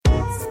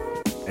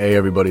Hey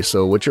everybody,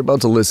 so what you're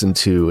about to listen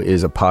to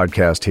is a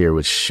podcast here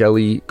with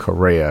Shelly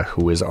Correa,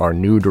 who is our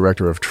new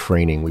director of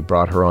training. We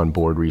brought her on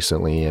board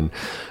recently and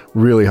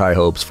really high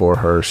hopes for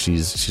her.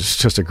 She's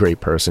just a great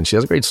person. She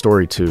has a great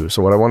story too.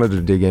 So what I wanted to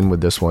dig in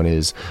with this one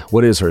is,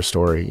 what is her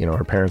story? You know,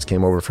 her parents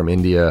came over from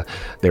India.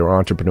 They were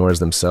entrepreneurs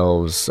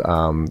themselves.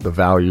 The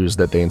values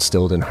that they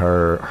instilled in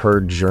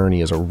her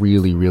journey is a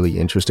really, really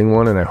interesting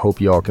one. And I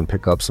hope you all can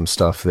pick up some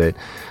stuff that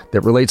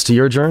relates to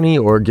your journey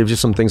or gives you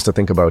some things to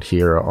think about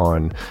here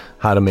on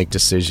how to make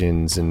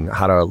decisions and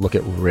how to look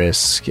at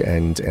risk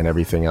and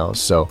everything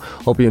else. So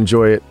hope you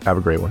enjoy it. Have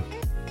a great one.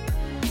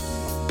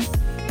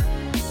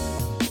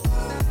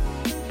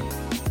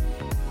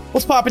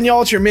 What's poppin',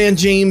 y'all? It's your man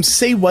James,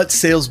 Say What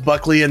Sales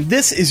Buckley, and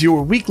this is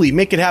your weekly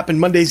Make It Happen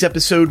Mondays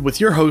episode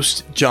with your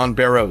host, John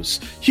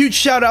Barrows. Huge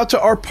shout out to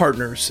our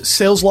partners,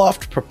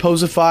 SalesLoft,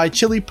 Proposify,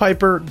 Chili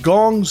Piper,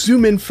 Gong,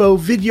 ZoomInfo,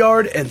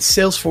 Vidyard, and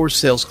Salesforce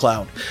Sales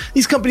Cloud.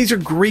 These companies are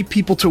great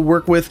people to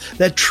work with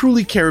that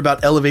truly care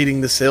about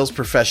elevating the sales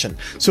profession,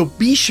 so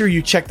be sure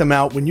you check them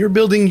out when you're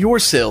building your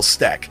sales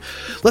stack.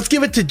 Let's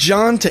give it to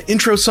John to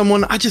intro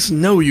someone I just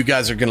know you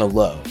guys are gonna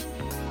love.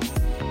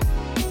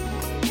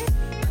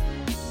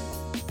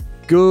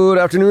 Good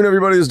afternoon,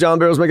 everybody. This is John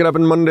Barrows, Make It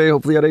Happen Monday.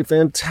 Hopefully you had a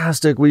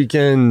fantastic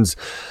weekend.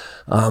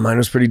 Mine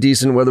was pretty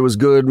decent. Weather was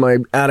good. My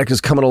attic is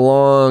coming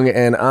along,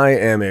 and I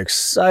am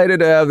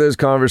excited to have this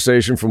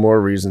conversation for more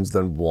reasons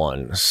than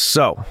one.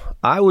 So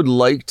I would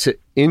like to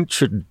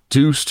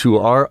introduce to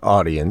our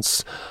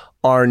audience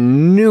our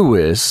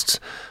newest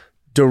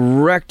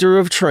director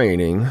of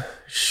training,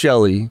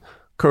 Shelly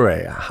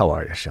Correa. How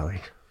are you,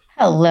 Shelly?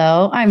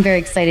 Hello. I'm very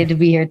excited to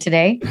be here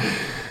today.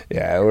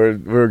 Yeah, we're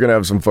going to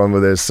have some fun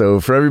with this. So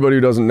for everybody who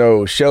doesn't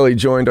know, Shelly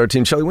joined our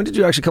team. Shelly, when did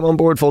you actually come on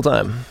board full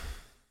time?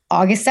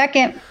 August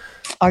 2nd.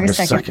 August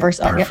 2nd,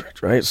 first August.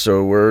 Perfect, right?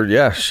 So we're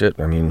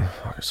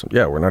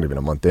not even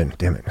a month in.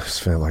 Damn it. I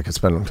just feel like it's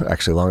been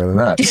actually longer than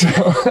that. So.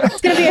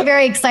 It's going to be a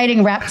very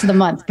exciting wrap to the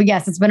month. But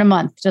yes, it's been a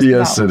month.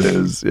 Yes, it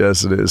is.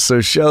 Yes, it is. So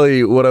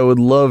Shelly, what I would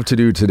love to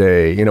do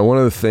today, one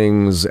of the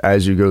things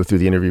as you go through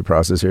the interview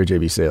process here at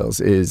JB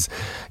Sales is,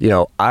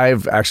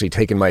 I've actually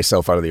taken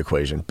myself out of the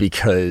equation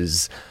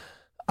because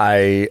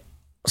I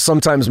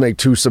sometimes make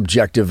too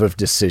subjective of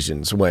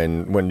decisions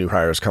when new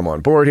hires come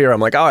on board here.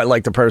 I'm like, oh, I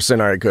like the person.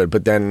 All right, good.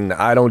 But then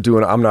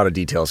I'm not a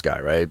details guy,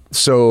 right?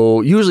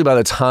 So usually by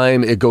the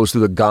time it goes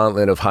through the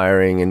gauntlet of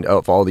hiring and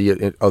of all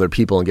the other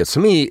people and gets to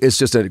me, it's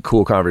just a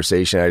cool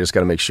conversation. I just got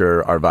to make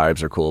sure our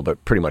vibes are cool,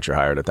 but pretty much you're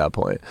hired at that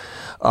point.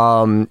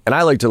 And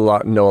I like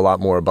to know a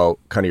lot more about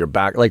kind of your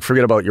back, like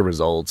forget about your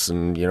results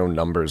and,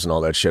 numbers and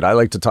all that shit. I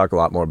like to talk a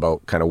lot more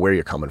about kind of where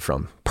you're coming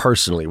from,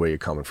 personally, where you're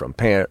coming from,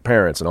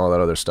 parents and all that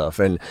other stuff.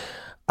 And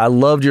I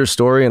loved your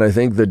story, and I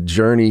think the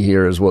journey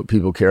here is what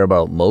people care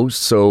about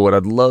most. So what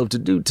I'd love to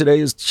do today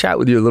is chat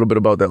with you a little bit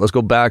about that. Let's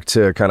go back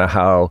to kind of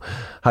how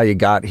you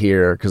got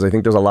here, because I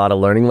think there's a lot of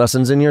learning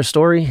lessons in your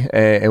story,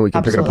 and we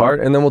can pick it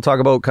apart. And then we'll talk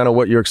about kind of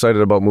what you're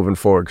excited about moving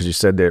forward, because you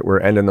said that we're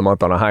ending the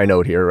month on a high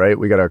note here, right?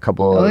 We got a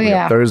couple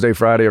Thursday,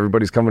 Friday,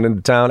 everybody's coming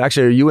into town.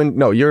 Actually, are you in?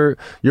 No, you're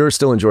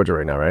still in Georgia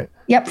right now, right?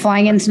 Yep,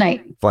 flying in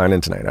tonight. All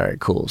right,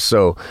 cool.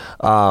 So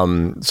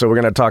we're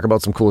going to talk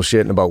about some cool shit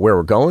and about where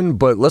we're going,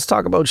 but let's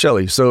talk about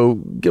Shelly. So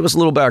give us a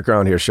little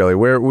background here, Shelly.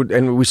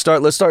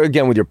 Let's start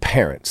again with your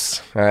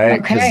parents, all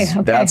right? Okay.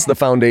 That's the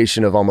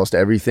foundation of almost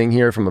everything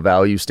here from a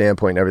value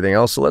standpoint and everything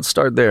else. So let's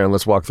start there and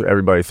let's walk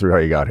everybody through how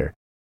you got here.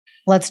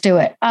 Let's do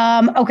it.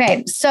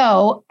 Okay.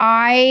 So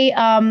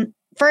I,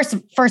 first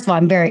of all,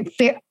 I'm very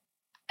fair.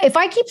 If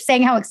I keep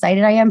saying how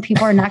excited I am,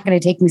 people are not going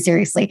to take me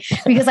seriously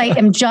because I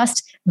am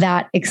just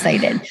that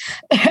excited.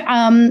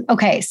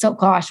 Okay. So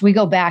gosh, we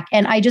go back,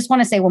 and I just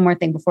want to say one more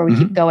thing before we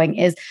keep going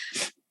is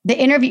the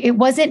interview. It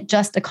wasn't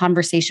just a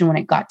conversation when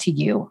it got to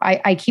you.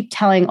 I keep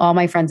telling all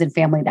my friends and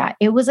family that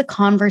it was a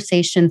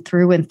conversation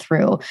through and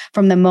through.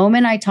 From the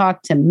moment I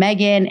talked to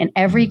Megan and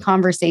every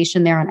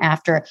conversation there on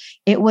after,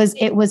 I was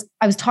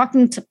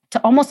talking to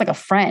almost like a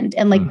friend,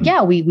 and like,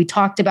 we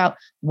talked about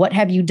what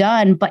have you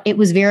done, but it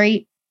was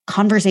very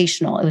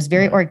conversational. It was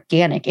very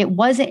organic. It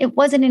wasn't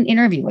an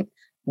interview. Like,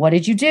 what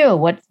did you do?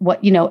 What,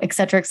 et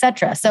cetera, et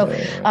cetera. So,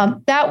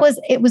 that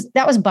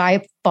was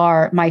by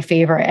far my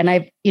favorite.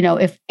 And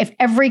if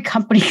every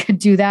company could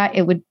do that,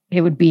 it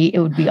would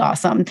be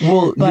awesome.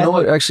 Well, you know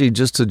what, actually,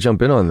 just to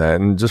jump in on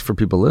that, and just for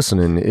people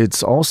listening,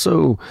 it's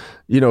also,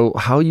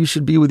 how you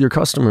should be with your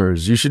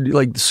customers. You should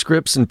like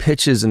scripts and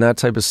pitches and that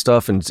type of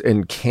stuff,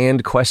 and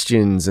canned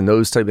questions and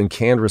those type and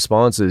canned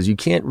responses. You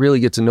can't really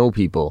get to know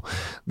people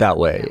that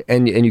way.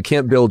 And you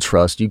can't build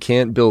trust. You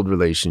can't build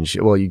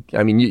relationship. Well,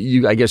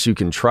 I guess you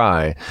can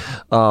try.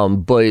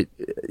 But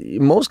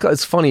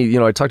it's funny,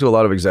 I talk to a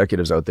lot of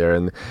executives out there,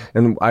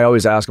 and I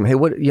always ask them, hey,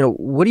 what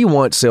do you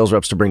want sales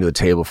reps to bring to the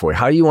table for you?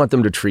 How do you want want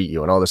them to treat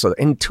you and all this other.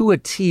 And to a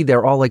T,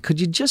 they're all like, could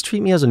you just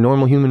treat me as a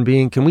normal human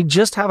being? Can we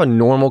just have a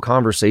normal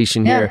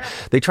conversation here?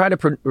 They try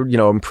to,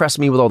 impress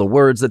me with all the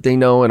words that they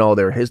know and all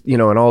their,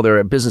 and all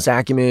their business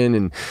acumen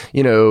and,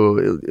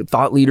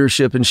 thought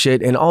leadership and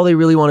shit. And all they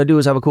really want to do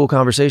is have a cool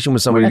conversation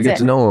with somebody to get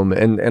to know them.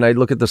 And I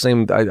look at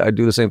I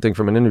do the same thing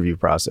from an interview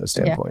process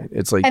standpoint.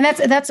 It's like, and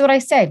that's what I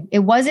said. It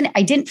wasn't,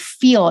 I didn't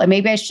feel, and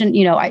maybe I shouldn't,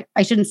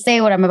 I shouldn't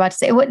say what I'm about to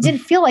say. It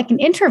didn't feel like an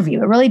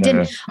interview. It really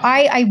didn't.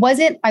 I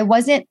wasn't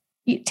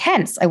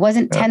tense. I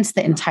wasn't tense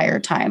the entire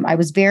time. I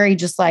was very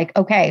just like,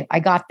 okay, I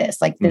got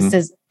this. Like, this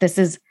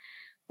is,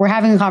 we're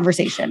having a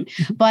conversation.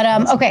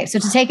 But, okay. So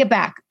to take it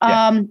back,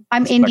 I'm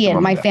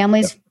Indian. My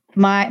family's,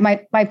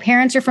 my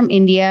parents are from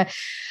India.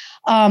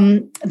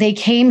 They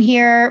came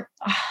here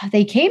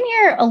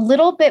a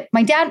little bit.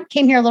 My dad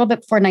came here a little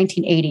bit before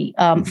 1980,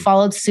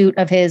 followed suit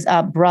of his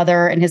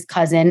brother and his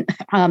cousin.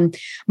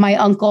 My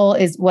uncle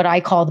is what I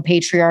call the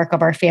patriarch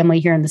of our family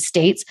here in the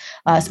States.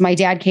 So my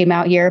dad came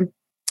out here.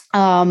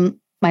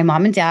 My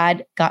mom and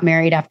dad got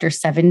married after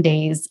 7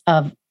 days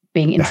of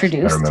being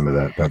introduced. I remember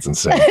that. That's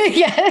insane.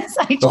 Yes.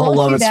 The whole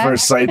love at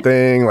first sight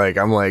thing. Like,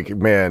 I'm like,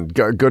 man,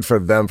 good for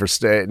them for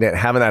having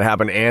that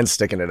happen and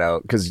sticking it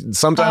out. Because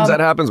sometimes that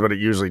happens, but it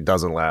usually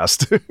doesn't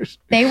last.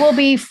 They will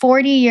be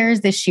 40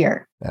 years this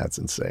year. That's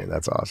insane.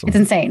 That's awesome. It's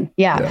insane.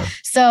 Yeah.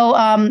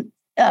 So,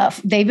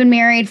 they've been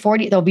married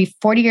they'll be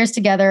 40 years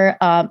together.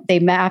 They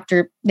met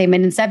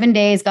in 7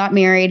 days, got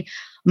married.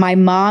 My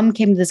mom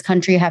came to this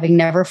country having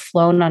never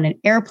flown on an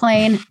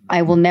airplane.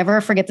 I will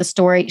never forget the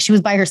story. She was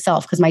by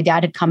herself because my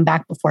dad had come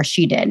back before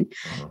she did.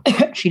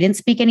 She didn't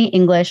speak any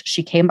English.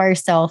 She came by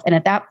herself. And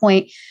at that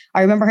point,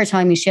 I remember her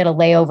telling me she had a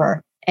layover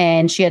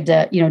and she had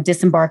to,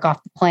 disembark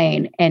off the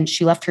plane. And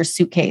she left her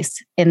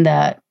suitcase in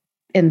the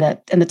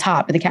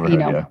top of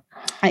the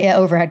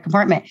overhead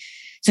compartment.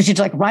 So she'd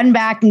like run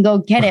back and go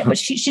get it. But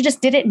she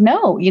just didn't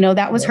know,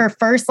 that was her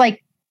first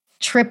like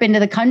trip into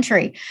the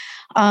country.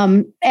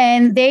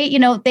 And they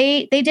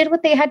did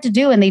what they had to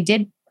do. And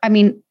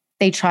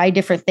they tried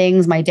different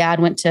things. My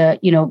dad went to,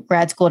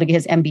 grad school to get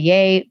his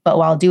MBA, but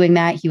while doing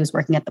that, he was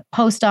working at the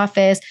post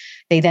office.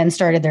 They then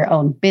started their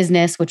own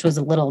business, which was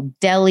a little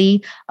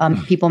deli.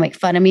 People make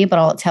fun of me, but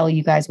I'll tell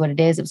you guys what it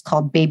is. It was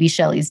called Baby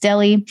Shelly's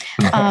Deli.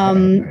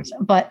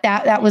 But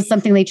that was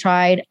something they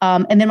tried.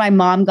 And then my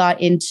mom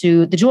got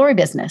into the jewelry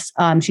business.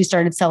 She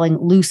started selling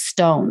loose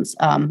stones,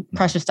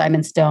 precious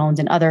diamond stones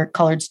and other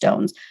colored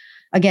stones.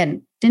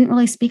 Again, didn't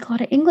really speak a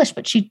lot of English,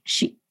 but she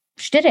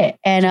did it.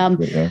 And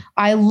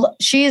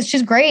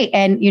she's great.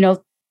 And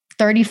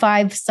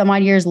 35 some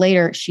odd years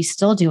later, she's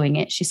still doing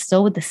it. She's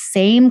still with the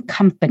same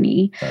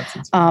company.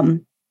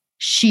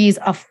 She's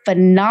a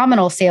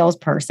phenomenal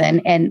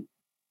salesperson. And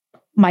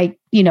I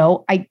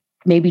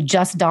maybe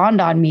just dawned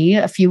on me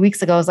a few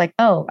weeks ago. I was like,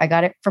 oh, I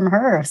got it from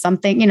her or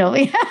something,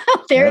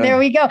 there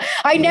we go.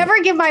 I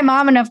never give my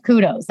mom enough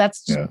kudos.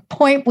 That's just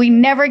point. We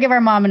never give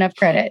our mom enough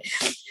credit.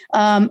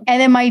 And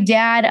then my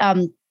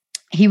dad,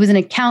 he was an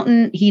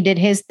accountant. He did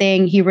his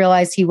thing. He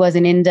realized he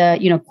wasn't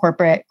into,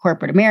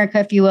 corporate America,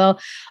 if you will.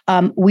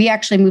 We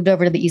actually moved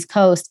over to the East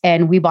Coast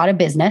and we bought a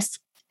business.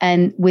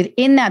 And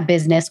within that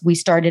business, we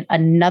started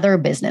another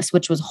business,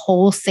 which was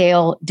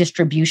wholesale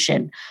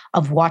distribution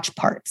of watch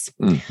parts.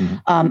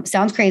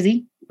 Sounds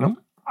crazy. No.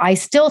 I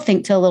still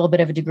think to a little bit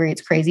of a degree,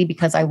 it's crazy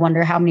because I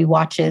wonder how many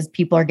watches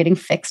people are getting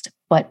fixed,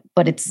 but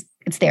it's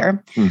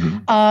there.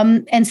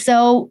 And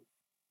so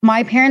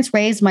my parents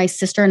raised my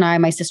sister and I.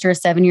 My sister is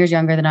 7 years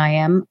younger than I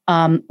am.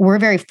 We're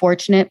very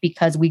fortunate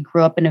because we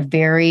grew up in a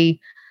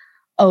very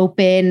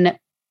open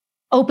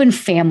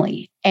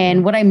family.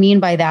 And what I mean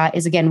by that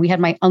is, again, we had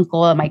my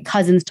uncle and my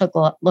cousins to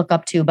look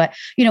up to. But,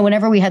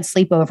 whenever we had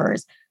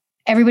sleepovers,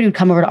 everybody would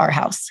come over to our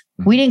house.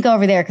 We didn't go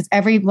over there because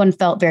everyone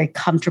felt very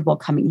comfortable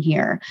coming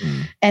here.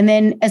 And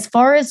then as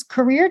far as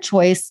career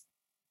choice,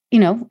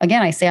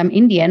 again, I say I'm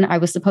Indian. I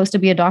was supposed to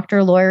be a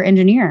doctor, lawyer,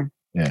 engineer.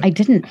 Yeah. I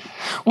didn't.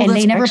 Well, and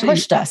they never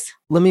pushed us.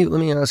 Let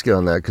me ask you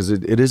on that, because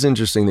it is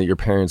interesting that your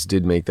parents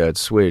did make that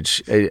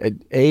switch.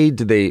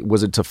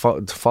 Was it to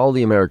follow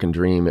the American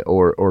dream,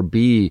 or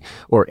B,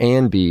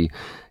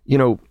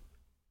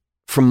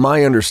 from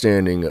my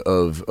understanding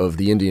of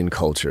the Indian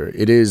culture,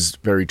 it is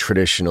very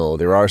traditional.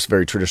 There are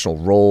very traditional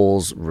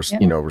roles,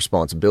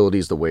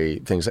 responsibilities, the way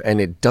things,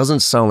 and it doesn't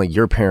sound like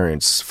your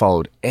parents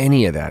followed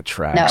any of that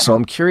track. No. So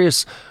I'm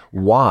curious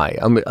why.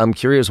 I'm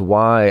curious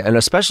why, and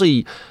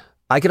especially,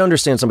 I can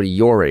understand somebody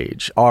your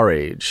age, our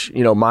age,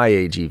 my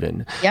age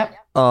even. Yep.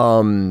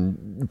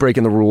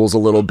 Breaking the rules a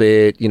little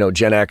bit,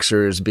 Gen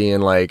Xers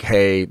being like,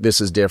 hey, this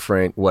is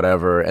different,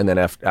 whatever. And then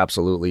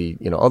absolutely,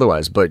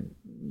 otherwise. But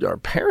our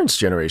parents'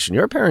 generation,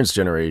 your parents'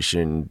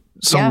 generation.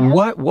 So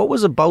what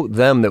was about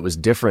them that was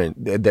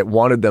different, that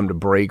wanted them to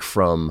break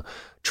from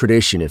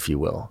tradition, if you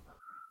will?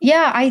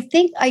 Yeah, I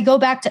think I go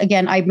back to,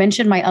 again, I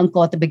mentioned my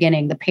uncle at the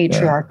beginning, the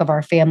patriarch of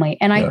our family.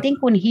 And I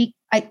think when he's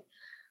a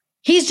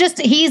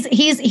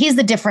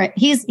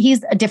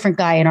different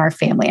guy in our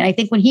family. And I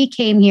think when he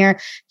came here,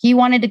 he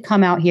wanted to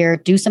come out here,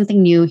 do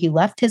something new. He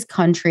left his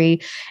country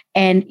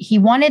and he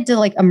wanted to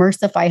like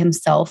immersify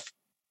himself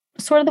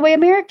sort of the way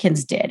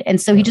Americans did. And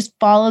so he just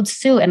followed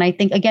suit. And I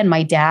think, again,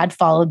 my dad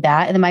followed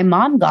that. And then my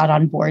mom got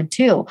on board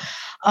too.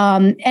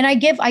 And I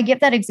give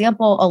that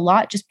example a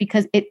lot just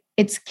because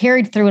it's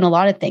carried through in a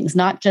lot of things,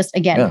 not just,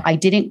 again, I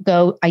didn't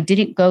go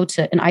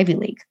to an Ivy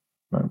League.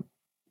 Right.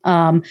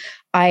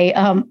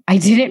 I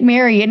didn't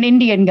marry an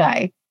Indian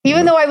guy,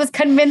 even though I was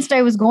convinced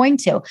I was going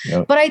to.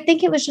 Yep. But I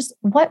think it was just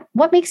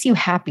what makes you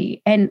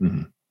happy.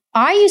 And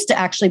I used to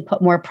actually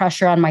put more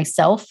pressure on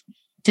myself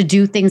to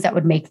do things that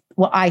would make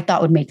what I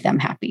thought would make them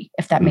happy,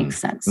 if that makes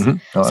sense.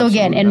 Oh, so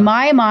again, in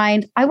my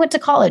mind, I went to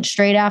college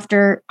straight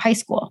after high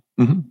school.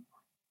 I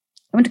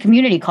went to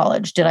community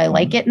college. Did I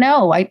like it?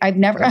 No, I've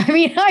never,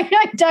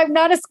 I'm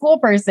not a school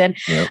person,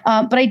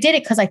 but I did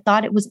it because I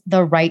thought it was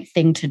the right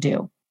thing to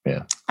do.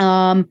 Yeah.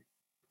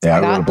 I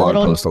wrote a blog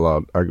post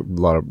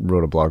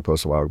wrote a blog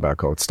post a while back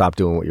called "Stop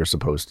Doing What You're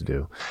Supposed to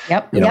Do."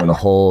 Yep. And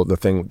the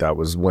thing that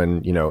was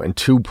when, in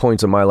 2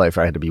 points of my life,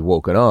 I had to be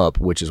woken up,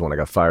 which is when I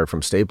got fired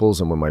from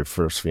Staples and when my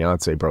first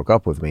fiance broke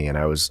up with me. And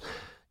I was,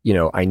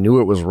 I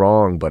knew it was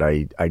wrong, but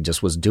I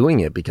just was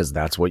doing it because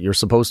that's what you're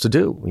supposed to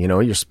do.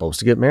 You're supposed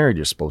to get married.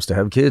 You're supposed to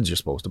have kids. You're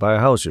supposed to buy a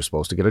house. You're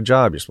supposed to get a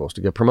job. You're supposed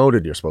to get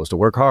promoted. You're supposed to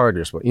work hard.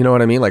 You know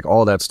what I mean? Like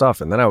all that stuff.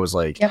 And then I was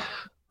like,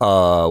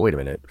 wait a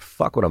minute,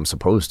 fuck what I'm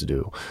supposed to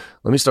do.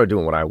 Let me start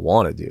doing what I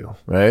want to do,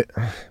 right?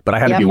 But I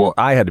had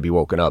to be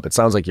woken up. It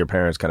sounds like your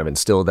parents kind of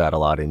instilled that a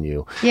lot in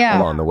you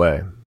along the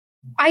way.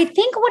 I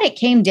think what it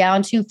came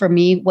down to for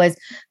me was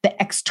the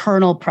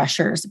external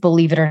pressures,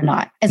 believe it or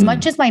not. As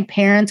much as my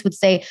parents would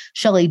say,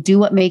 Shelly, do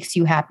what makes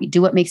you happy.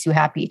 Do what makes you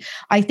happy.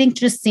 I think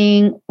just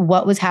seeing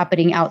what was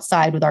happening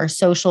outside with our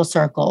social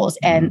circles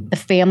and the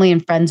family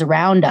and friends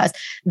around us,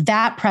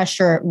 that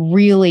pressure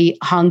really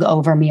hung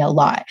over me a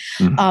lot.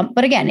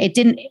 But again,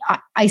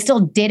 I still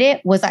did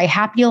it. Was I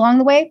happy along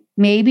the way?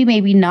 Maybe,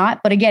 maybe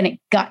not. But again,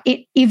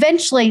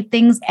 eventually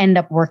things end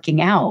up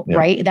working out,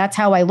 right? That's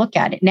how I look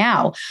at it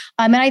now.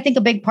 And I think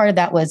a big part of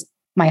that was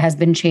my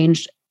husband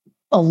changed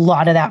a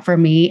lot of that for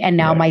me. And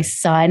now my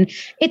son,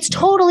 it's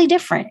totally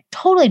different,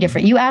 totally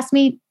different. You asked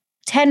me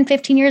 10,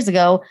 15 years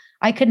ago,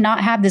 I could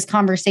not have this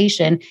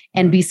conversation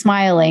and be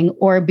smiling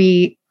or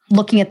be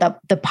looking at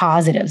the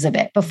positives of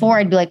it. Before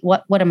I'd be like,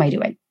 what am I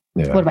doing?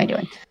 What am I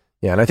doing?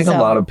 Yeah. And I think a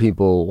lot of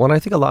people,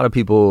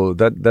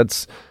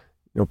 that's,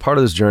 part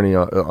of this journey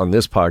on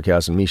this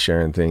podcast and me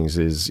sharing things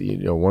is,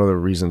 one of the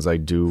reasons I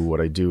do what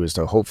I do is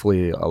to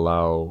hopefully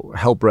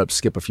help reps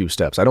skip a few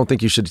steps. I don't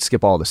think you should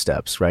skip all the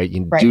steps, right?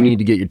 You do need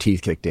to get your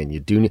teeth kicked in. You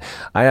do need,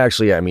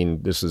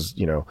 this is,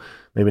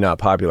 maybe not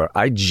popular.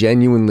 I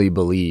genuinely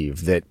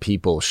believe that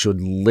people should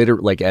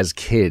as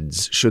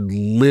kids should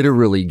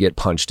literally get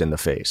punched in the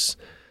face.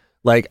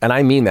 And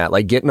I mean that,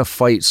 get in a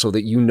fight so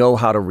that you know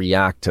how to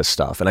react to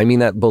stuff. And I mean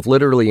that both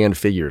literally and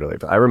figuratively.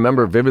 I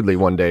remember vividly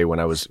one day when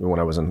I was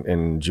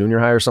in junior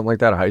high or something like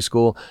that, high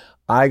school,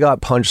 I got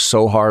punched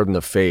so hard in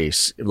the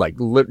face,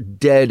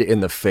 dead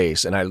in the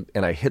face. And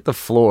I hit the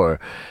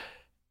floor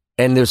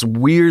and this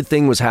weird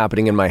thing was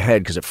happening in my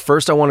head. Cause at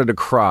first I wanted to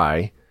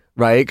cry,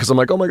 right? Cause I'm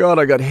like, oh my God,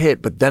 I got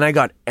hit. But then I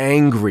got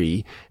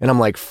angry and I'm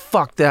like,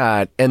 fuck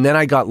that. And then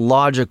I got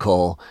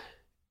logical.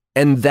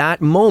 And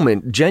that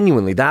moment,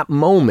 genuinely,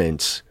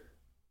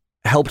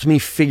 helped me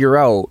figure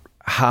out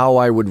how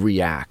I would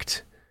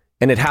react.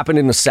 And it happened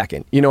in a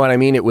second. You know what I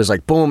mean? It was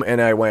like, boom.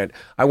 And I went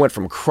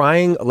from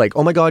crying, like,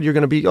 oh my God, you're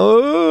going to be,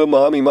 oh,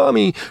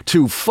 mommy,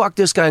 to fuck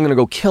this guy, I'm going to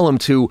go kill him,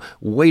 to,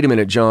 wait a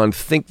minute, John,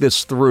 think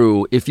this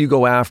through. If you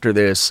go after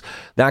this,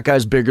 that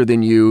guy's bigger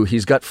than you.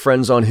 He's got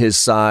friends on his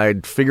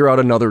side. Figure out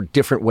another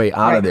different way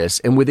out of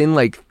this. And within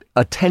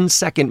a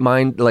 10-second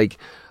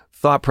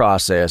thought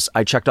process,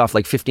 I checked off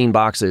 15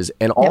 boxes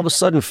and all of a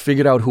sudden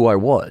figured out who I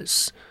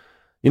was.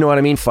 You know what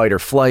I mean? Fight or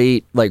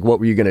flight, what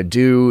were you going to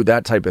do?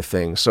 That type of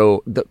thing.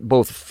 So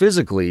both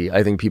physically,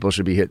 I think people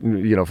should be hit,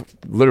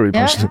 literally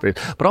punched in the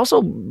face, but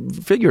also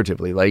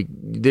figuratively,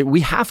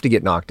 we have to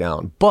get knocked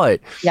down. But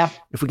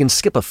if we can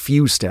skip a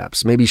few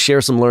steps, maybe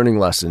share some learning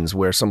lessons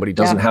where somebody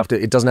doesn't have to,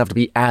 it doesn't have to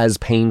be as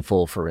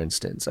painful, for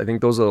instance. I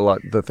think those are a lot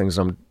the things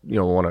I'm,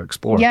 want to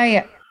explore.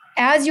 Yeah.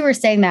 As you were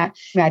saying that,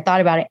 I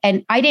thought about it,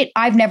 and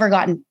I've never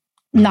gotten,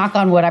 knock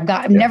on wood,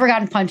 I've never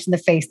gotten punched in the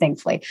face,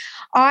 thankfully.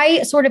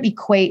 I sort of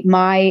equate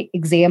my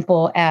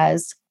example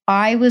as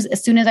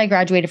as soon as I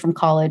graduated from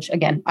college,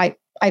 again, I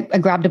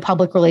grabbed a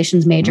public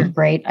relations major.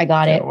 Great. I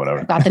got it.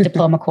 Whatever. Got the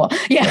diploma. Cool.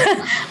 Yeah.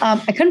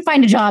 I couldn't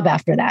find a job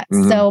after that.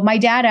 So my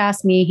dad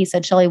asked me, he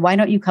said, Shelly, why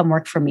don't you come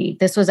work for me?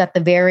 This was at the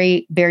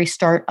very, very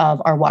start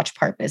of our watch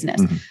part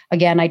business.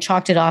 Again, I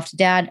chalked it off to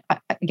Dad.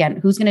 Again,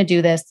 who's going to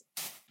do this?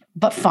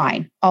 But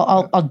fine,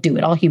 I'll do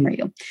it. I'll humor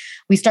you.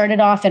 We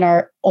started off in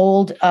our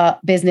old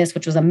business,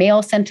 which was a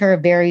mail center, a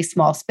very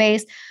small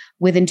space.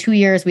 Within 2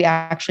 years, we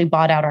actually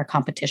bought out our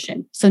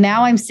competition. So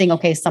now I'm seeing,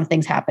 okay,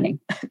 something's happening.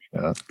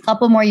 A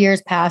couple more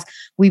years pass,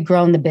 we've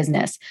grown the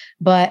business.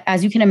 But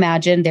as you can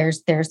imagine,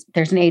 there's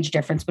an age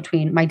difference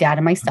between my dad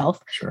and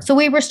myself. Sure. So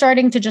we were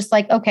starting to just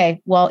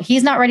okay, well,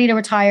 he's not ready to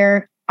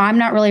retire. I'm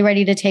not really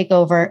ready to take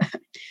over.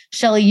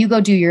 Shelly, you go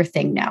do your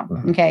thing now.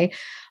 Okay.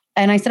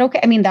 And I said, okay.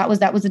 I mean, that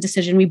was a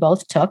decision we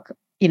both took.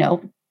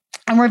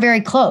 and we're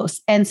very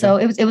close. And so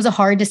it was a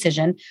hard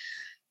decision.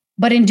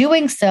 But in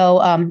doing so,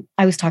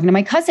 I was talking to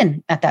my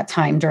cousin at that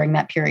time during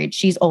that period.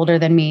 She's older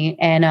than me,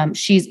 and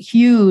she's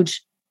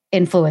huge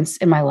influence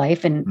in my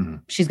life.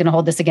 And she's going to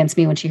hold this against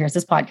me when she hears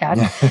this podcast.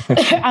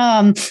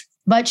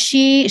 But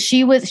she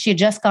had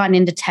just gotten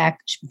into tech,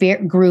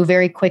 grew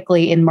very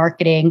quickly in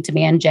marketing,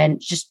 demand gen,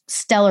 just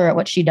stellar at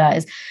what she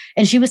does.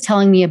 And she was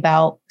telling me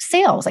about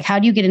sales, like how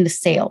do you get into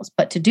sales?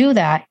 But to do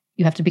that,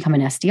 you have to become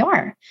an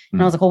SDR.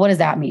 And I was like, well, what does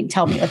that mean?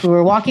 Tell me. Like we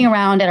were walking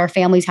around at our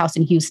family's house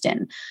in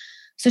Houston.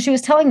 So she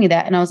was telling me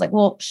that. And I was like,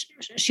 well,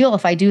 Sheila,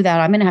 if I do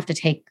that, I'm going to have to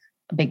take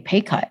a big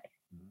pay cut.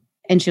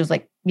 And she was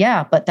like,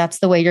 yeah, but that's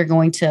the way you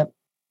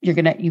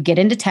get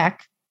into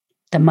tech.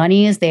 The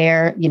money is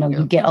there,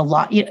 you get a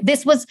lot.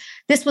 This was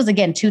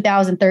again,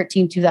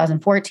 2013,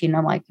 2014.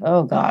 I'm like,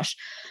 oh gosh,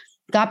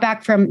 got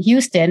back from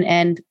Houston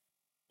and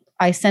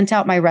I sent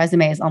out my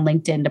resumes on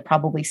LinkedIn to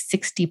probably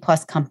 60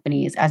 plus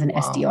companies as an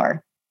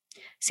SDR.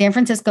 San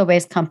Francisco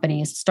based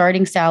companies,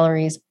 starting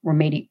salaries were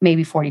maybe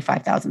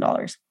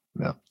 $45,000.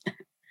 Yeah.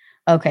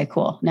 Okay,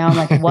 cool. Now I'm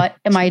like, what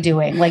am I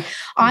doing? Like,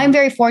 I'm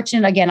very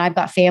fortunate. Again, I've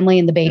got family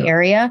in the Bay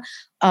Area.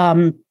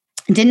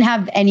 Didn't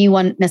have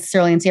anyone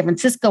necessarily in San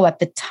Francisco at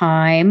the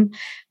time,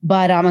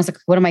 but I was like,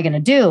 what am I going to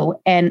do?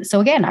 And so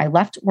again, I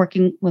left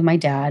working with my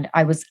dad.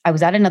 I was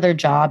at another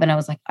job and I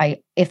was like,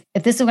 if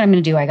this is what I'm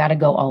going to do, I got to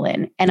go all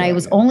in. And I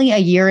was only a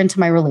year into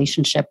my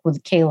relationship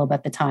with Caleb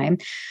at the time,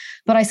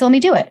 but I still let me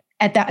do it.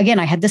 At that, again,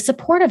 I had the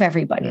support of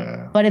everybody,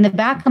 but in the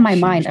back of my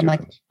mind, I'm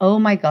like, oh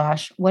my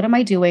gosh, what am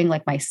I doing?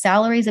 Like my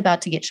salary is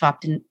about to get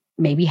chopped in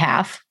maybe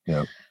half.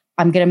 Yep.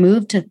 I'm going to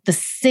move to the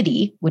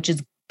city, which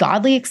is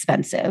godly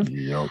expensive.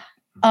 Yep.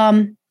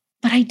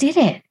 But I did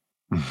it.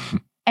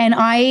 And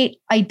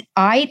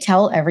I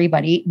tell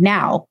everybody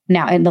now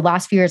in the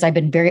last few years, I've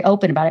been very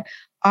open about it.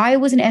 I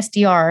was an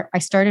SDR. I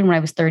started when I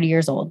was 30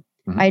 years old.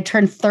 I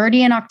turned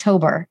 30 in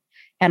October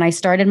and I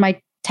started my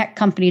tech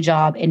company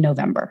job in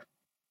November.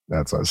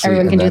 That's us.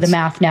 Everyone can do the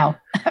math now.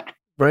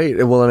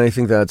 Right. Well, and I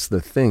think that's the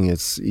thing.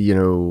 It's,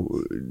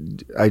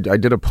 I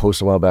did a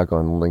post a while back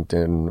on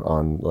LinkedIn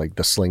on like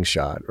the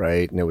slingshot,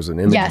 right? And it was an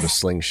image of a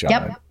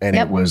slingshot. And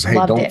it was, hey,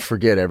 don't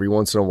forget every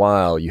once in a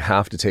while, you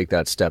have to take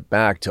that step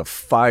back to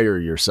fire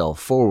yourself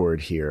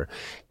forward here.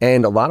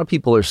 And a lot of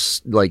people are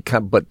like,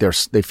 but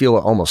they feel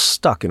almost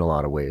stuck in a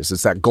lot of ways.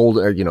 It's that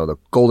the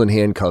golden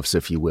handcuffs,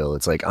 if you will.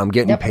 It's like, I'm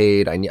getting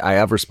paid. I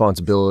have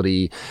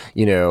responsibility.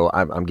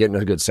 I'm getting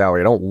a good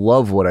salary. I don't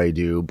love what I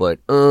do, but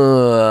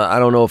I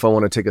don't know if I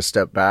want to take a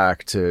step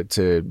back to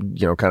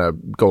kind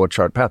of go a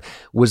chart path.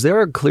 Was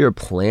there a clear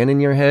plan in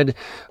your head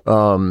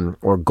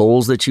or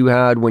goals that you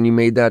had when you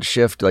made that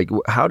shift? Like,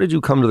 how did you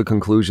come to the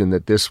conclusion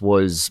that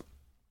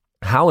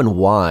how and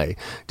why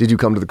did you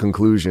come to the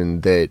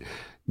conclusion that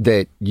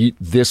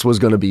this was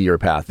going to be your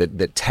path,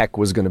 that tech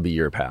was going to be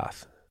your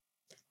path?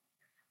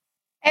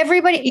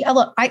 Everybody,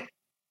 look,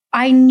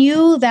 I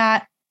knew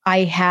that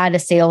I had a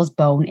sales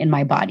bone in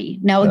my body.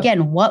 Now,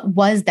 again, what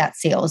was that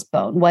sales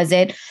bone? Was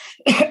it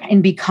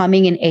in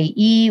becoming an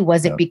AE?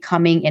 Was it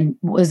becoming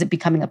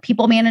a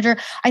people manager?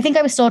 I think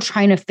I was still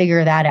trying to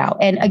figure that out.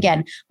 And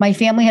again, my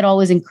family had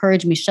always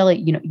encouraged me, Shelley,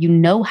 you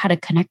know how to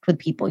connect with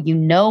people, you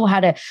know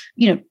how to,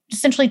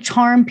 essentially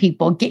charm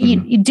people,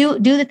 you do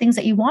the things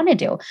that you want to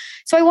do.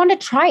 So I wanted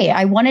to try it.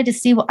 I wanted to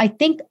see I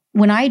think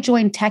when I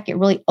joined tech, it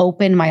really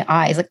opened my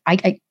eyes. Like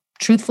I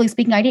truthfully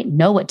speaking, I didn't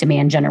know what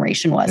demand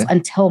generation was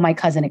until my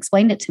cousin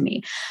explained it to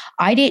me.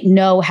 I didn't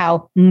know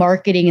how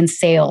marketing and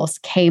sales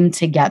came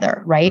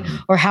together, right?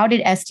 Or how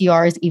did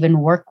SDRs even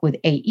work with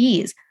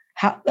AEs?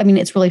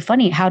 It's really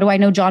funny. How do I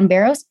know John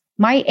Barrows?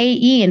 My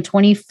AE in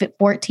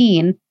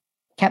 2014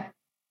 kept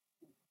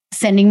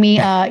sending me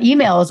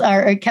emails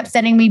or kept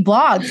sending me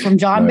blogs from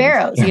John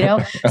Barrows,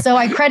 So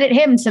I credit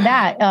him to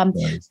that.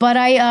 But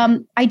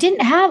I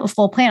didn't have a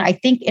full plan. I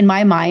think in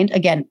my mind,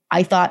 again,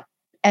 I thought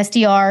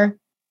SDR,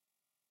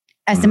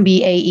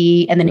 SMB,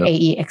 AE, and then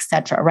AE, et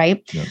cetera,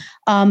 right?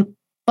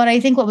 But I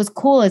think what was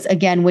cool is,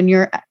 again, when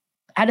you're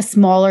at a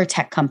smaller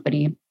tech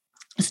company,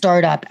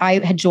 startup, I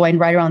had joined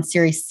right around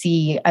Series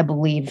C, I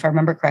believe, if I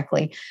remember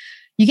correctly.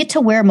 You get to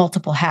wear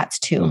multiple hats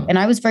too. And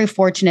I was very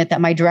fortunate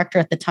that my director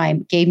at the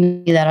time gave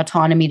me that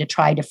autonomy to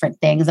try different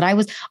things. And I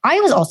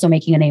was also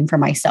making a name for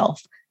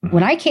myself.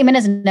 When I came in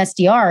as an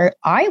SDR,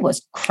 I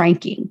was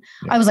cranking.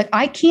 I was like,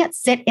 I can't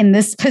sit in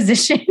this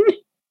position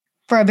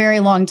for a very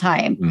long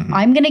time.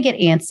 I'm going to get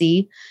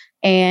antsy,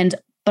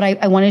 but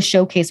I want to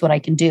showcase what I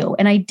can do.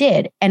 And I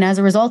did. And as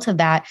a result of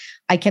that,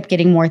 I kept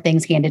getting more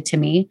things handed to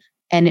me,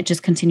 and it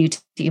just continued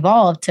to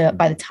evolve to,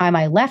 by the time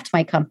I left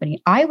my company,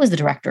 I was the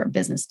director of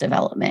business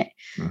development.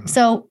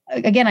 So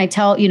again, I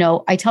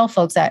tell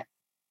folks that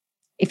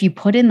if you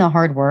put in the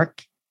hard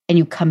work and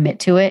you commit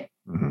to it,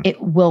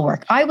 it will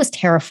work. I was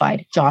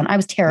terrified, John. I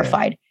was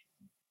terrified.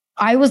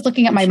 I was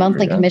looking at my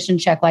monthly commission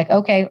check like,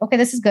 okay,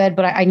 this is good,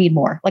 but I need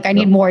more. Like I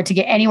need more to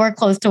get anywhere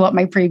close to what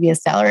my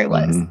previous salary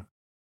was.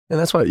 And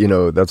that's why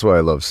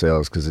I love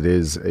sales, because it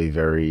is a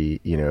very,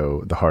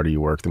 the harder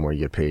you work, the more you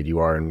get paid. You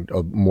are in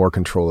more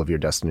control of your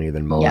destiny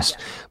than most.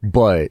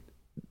 But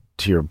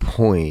to your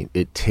point,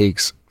 it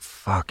takes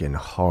fucking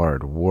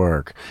hard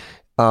work.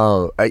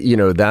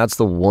 That's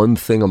the one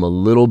thing I'm a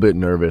little bit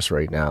nervous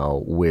right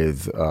now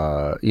with,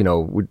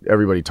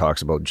 everybody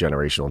talks about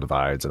generational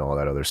divides and all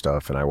that other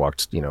stuff. And I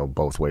walked,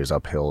 both ways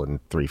uphill in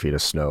 3 feet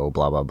of snow,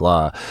 blah, blah,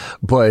 blah.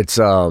 But,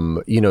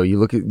 you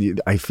look at,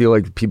 I feel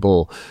like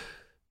people,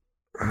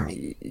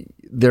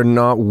 they're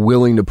not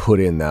willing to put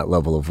in that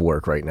level of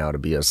work right now to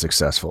be as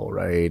successful,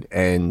 right?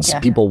 And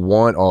people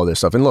want all this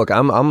stuff. And look,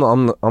 I'm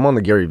on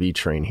the Gary Vee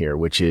train here,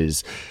 which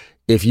is,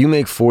 if you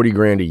make 40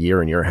 grand a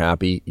year and you're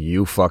happy,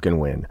 you fucking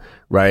win,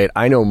 right?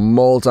 I know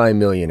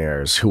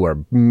multimillionaires who are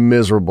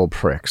miserable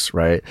pricks,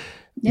 right?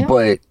 Yeah.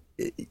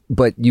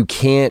 But you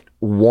can't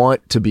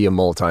want to be a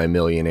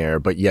multimillionaire,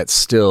 but yet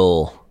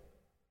still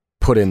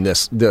put in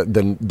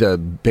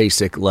the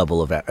basic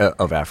level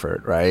of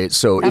effort, right?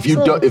 So if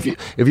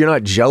you're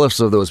not jealous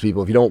of those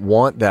people, if you don't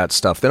want that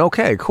stuff, then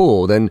okay,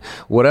 cool, then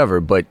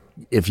whatever. But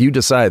if you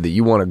decide that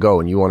you want to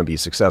go and you want to be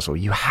successful,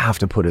 you have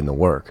to put in the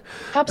work.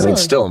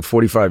 Absolutely. And I'm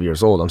 45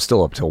 years old. I'm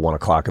still up till 1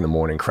 o'clock in the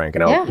morning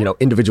cranking out,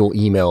 individual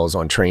emails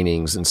on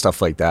trainings and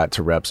stuff like that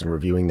to reps and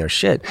reviewing their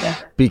shit. Yeah.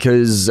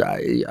 Because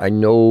I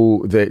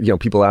know that,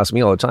 people ask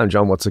me all the time,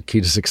 John, what's the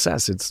key to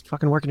success? It's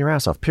fucking working your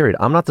ass off, period.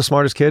 I'm not the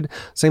smartest kid.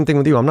 Same thing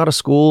with you. I'm not a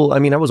school. I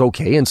mean, I was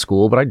okay in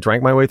school, but I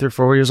drank my way through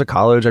 4 years of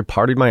college. I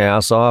partied my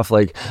ass off.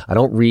 Like, I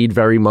don't read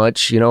very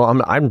much.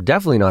 I'm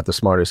definitely not the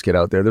smartest kid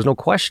out there. There's no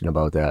question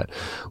about that.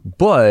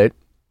 But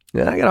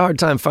I got a hard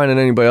time finding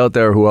anybody out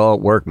there who will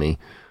outwork me.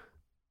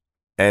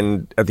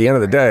 And at the end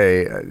of the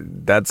day,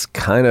 that's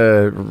kind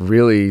of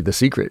really the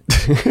secret.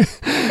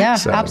 Yeah,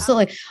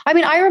 absolutely. I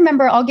mean, I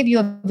remember, I'll give you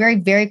a very,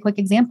 very quick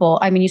example.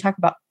 I mean, you talk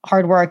about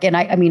hard work. And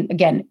I mean,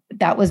 again,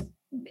 that was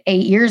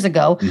 8 years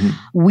ago.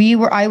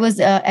 Mm-hmm. I was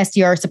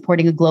SDR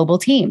supporting a global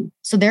team.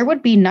 So there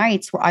would be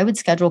nights where I would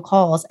schedule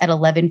calls at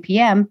 11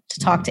 p.m. to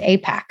talk to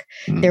APAC.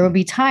 Mm-hmm. There would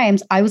be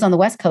times, I was on the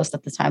West Coast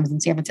at the time, I was in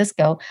San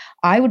Francisco.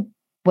 I would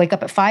wake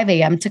up at 5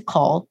 a.m. to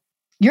call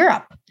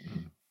Europe.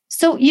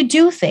 So you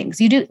do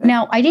things.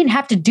 Now, I didn't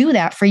have to do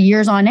that for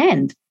years on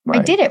end. Right.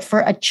 I did it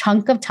for a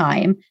chunk of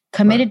time,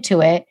 committed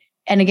to it.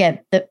 And again,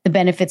 the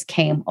benefits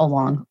came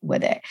along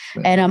with it.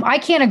 Right. And I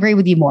can't agree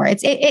with you more.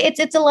 It's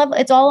a level.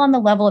 It's all on the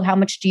level of how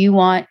much do you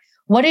want?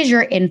 What is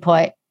your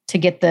input to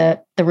get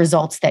the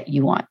results that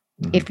you want?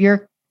 Mm-hmm. If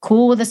you're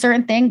cool with a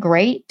certain thing,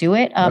 great, do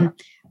it.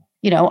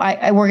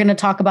 We're going to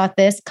talk about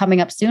this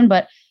coming up soon,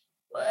 but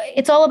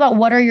it's all about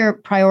what are your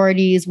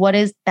priorities? What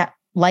is that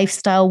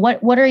lifestyle?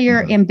 What are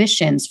your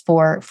ambitions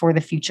for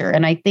the future?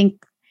 And I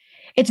think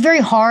it's very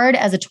hard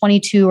as a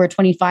 22 or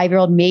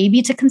 25-year-old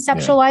maybe to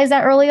conceptualize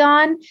that early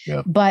on.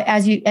 Yeah. But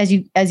as you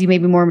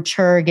maybe more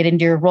mature, get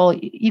into your role,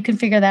 you can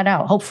figure that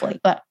out, hopefully.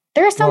 But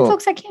there are some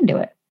folks that can do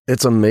it.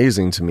 It's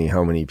amazing to me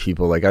how many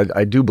people, like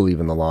I do believe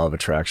in the law of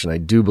attraction. I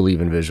do believe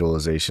in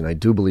visualization. I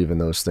do believe in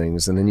those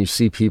things. And then you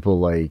see people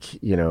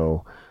like,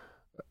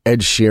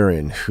 Ed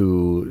Sheeran,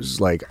 who's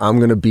like, I'm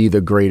going to be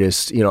the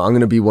greatest, I'm going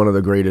to be one of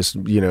the greatest,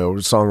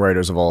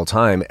 songwriters of all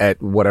time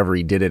at whatever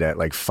he did it at,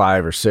 like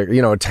 5 or 6,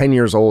 10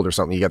 years old or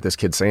something. You got this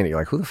kid saying it, you're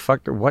like, who the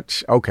fuck,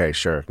 what? Okay,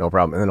 sure, no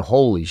problem. And then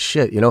holy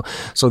shit,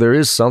 so there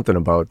is something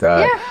about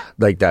that,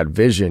 like that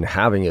vision,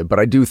 having it. But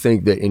I do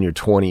think that in your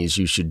 20s,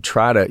 you should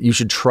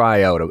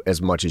try out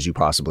as much as you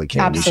possibly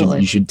can.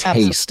 Absolutely. You should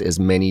taste as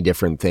many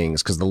different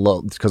things because the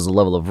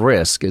level of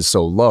risk is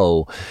so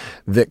low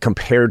that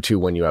compared to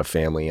when you have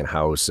family and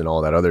house and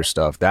all that other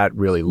stuff, that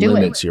really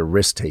limits your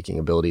risk-taking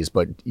abilities.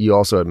 But you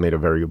also have made a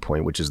very good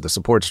point, which is the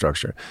support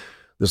structure.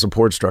 The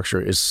support structure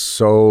is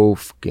so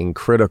fucking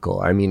critical.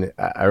 I mean,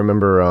 I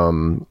remember,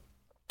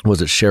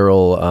 was it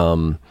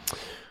Cheryl,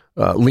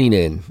 Lean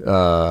In?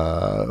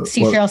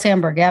 Sheryl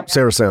Sandberg, yep.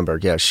 Sarah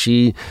Sandberg, yeah.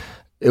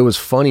 It was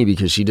funny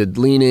because she did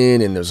Lean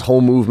In and there's a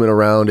whole movement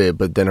around it,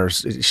 but then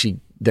she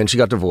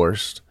got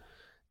divorced.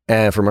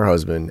 And from her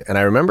husband. And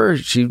I remember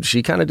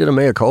she kind of did a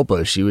mea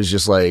culpa. She was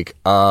just like,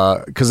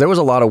 because there was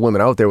a lot of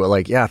women out there who were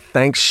like, yeah,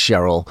 thanks,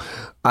 Cheryl.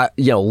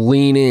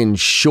 Lean in,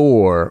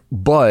 sure.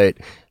 But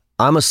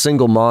I'm a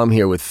single mom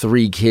here with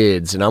 3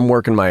 kids and I'm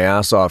working my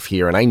ass off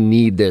here and I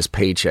need this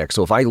paycheck.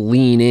 So if I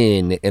lean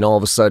in and all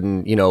of a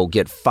sudden,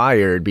 get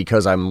fired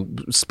because I'm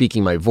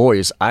speaking my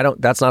voice,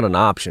 that's not an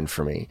option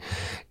for me.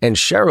 And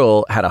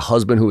Cheryl had a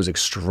husband who was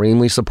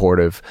extremely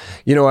supportive.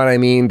 You know what I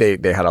mean?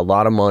 They had a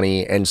lot of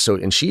money. And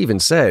she even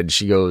said,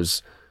 she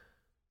goes,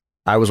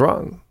 I was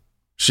wrong.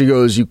 She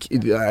goes,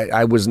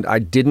 I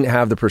didn't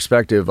have the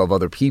perspective of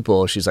other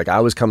people. She's like,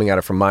 I was coming at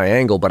it from my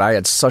angle, but I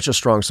had such a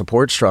strong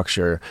support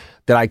structure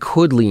that I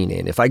could lean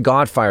in. If I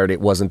got fired, it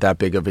wasn't that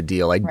big of a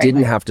deal. I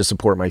didn't have to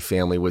support my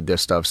family with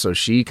this stuff. So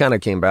she kind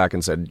of came back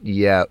and said,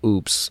 yeah,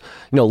 oops,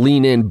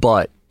 lean in,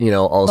 but,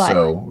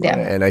 also. But, yeah.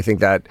 And I think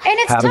that and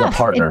it's having tough. a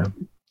partner.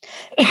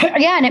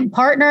 And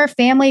partner,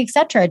 family,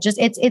 etc. Just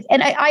it's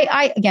and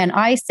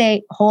I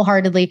say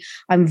wholeheartedly,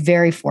 I'm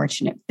very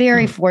fortunate.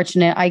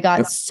 I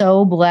got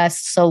so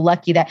blessed, so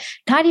lucky that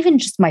not even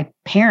just my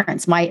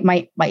parents,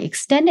 my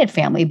extended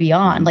family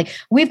beyond, like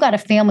we've got a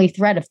family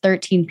thread of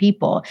 13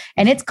 people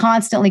and it's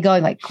constantly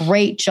going like,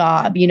 great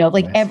job,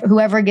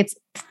 whoever gets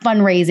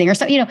fundraising or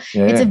something,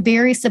 it's a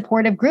very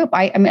supportive group.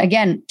 I mean,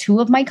 again, 2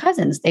 of my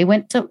cousins, they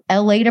went to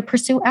LA to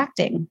pursue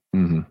acting.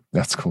 Mm-hmm.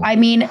 That's cool. I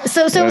mean,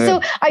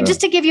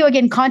 just to give you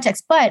again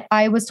context, but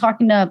I was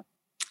talking to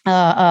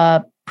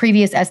a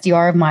previous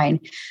SDR of mine.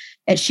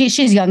 She's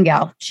a young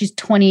gal. She's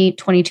 20,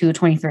 22,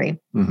 23.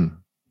 Mm-hmm.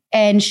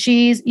 And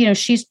she's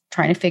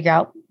trying to figure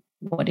out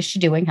what is she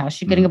doing? How is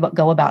she going to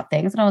go about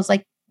things? And I was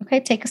like, okay,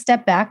 take a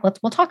step back.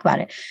 We'll talk about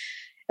it.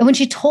 And when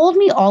she told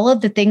me all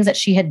of the things that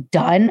she had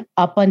done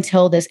up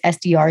until this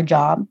SDR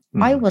job,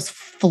 I was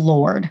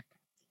floored.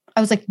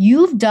 I was like,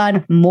 you've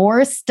done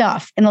more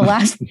stuff in the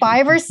last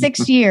 5 or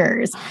 6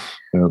 years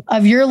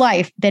of your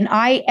life than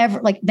I ever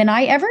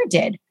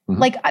did. Mm-hmm.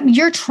 Like,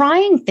 you're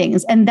trying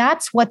things, and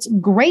that's what's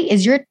great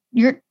is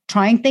you're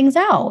trying things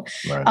out.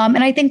 Right.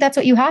 And I think that's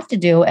what you have to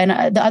do.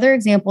 And the other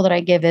example that I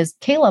give is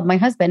Caleb, my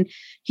husband.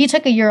 He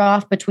took a year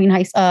off between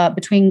high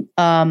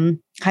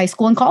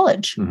school and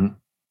college. Mm-hmm.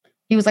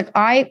 He was like,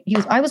 I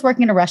was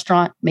working in a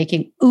restaurant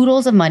making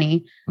oodles of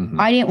money. Mm-hmm.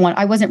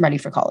 I wasn't ready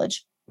for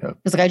college. Yep.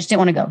 He was like, I just didn't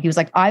want to go. He was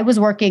like, I was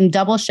working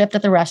double shift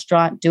at the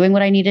restaurant, doing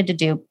what I needed to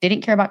do.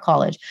 Didn't care about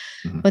college.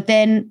 Mm-hmm. But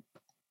then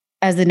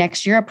as the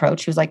next year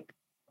approached, he was like,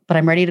 but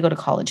I'm ready to go to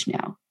college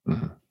now.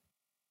 Mm-hmm.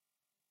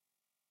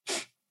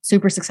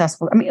 Super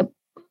successful. I mean,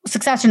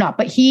 success or not,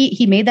 but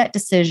he made that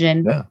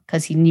decision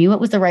because he knew it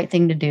was the right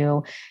thing to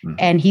do. Mm-hmm.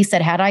 And he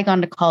said, had I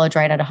gone to college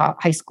right out of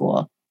high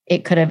school,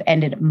 it could have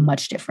ended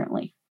much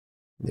differently.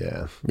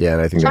 Yeah. Yeah.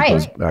 And I think that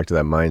goes back to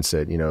that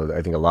mindset.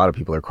 I think a lot of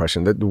people are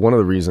questioning that. One of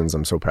the reasons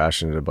I'm so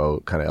passionate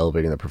about kind of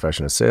elevating the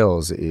profession of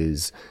sales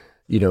is,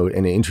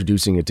 and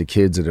introducing it to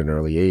kids at an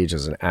early age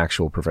as an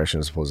actual profession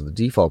as opposed to the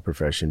default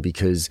profession,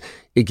 because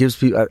it gives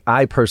people,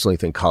 I personally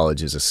think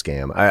college is a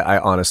scam. I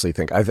honestly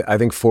think, I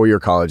think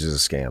 4-year college is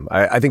a scam.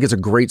 I think it's a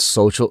great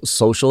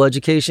social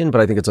education, but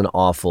I think it's an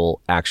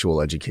awful actual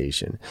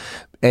education.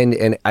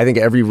 And I think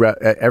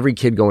every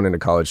kid going into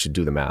college should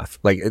do the math.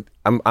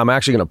 I'm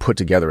actually going to put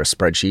together a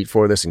spreadsheet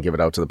for this and give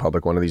it out to the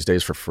public one of these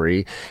days for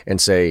free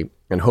and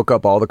hook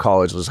up all the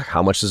colleges. Like,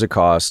 how much does it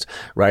cost,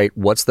 right?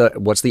 What's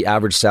the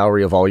average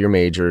salary of all your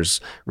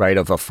majors, right?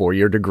 Of a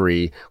 4-year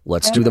degree.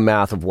 Let's do the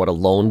math of what a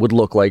loan would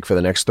look like for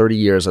the next 30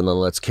 years. And then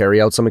let's carry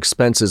out some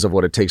expenses of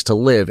what it takes to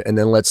live. And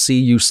then let's see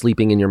you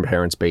sleeping in your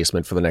parents'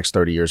 basement for the next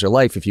 30 years of your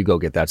life if you go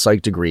get that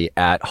psych degree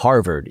at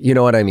Harvard. You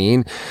know what I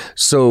mean?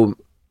 So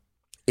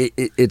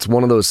it's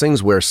one of those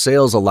things where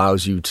sales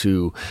allows you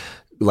to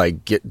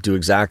do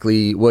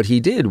exactly what he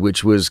did,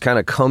 which was kind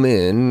of come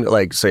in,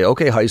 say,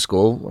 okay, high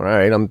school, all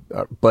right,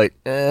 but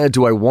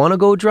do I want to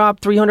go drop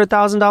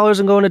 $300,000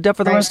 and go into debt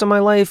for the rest of my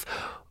life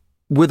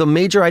with a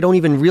major I don't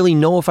even really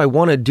know if I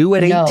want to do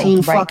at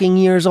 18 fucking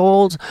years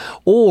old?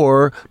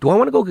 Or do I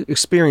want to go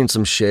experience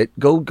some shit,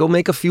 go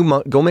make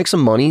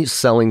some money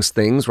selling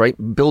things, right?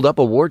 Build up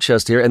a war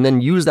chest here and then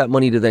use that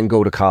money to then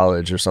go to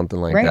college or something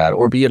like that,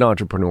 or be an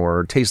entrepreneur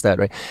or taste that,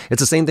 right?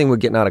 It's the same thing with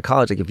getting out of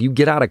college. Like, if you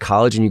get out of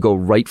college and you go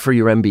right for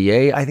your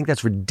MBA, I think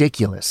that's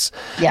ridiculous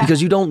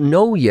because you don't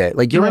know yet.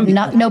 Like, you're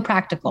no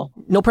practical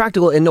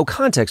and no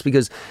context,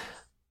 because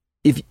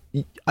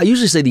I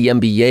usually say the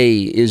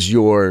MBA is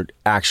your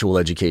actual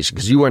education,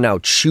 because you are now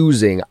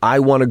choosing, I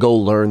want to go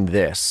learn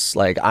this.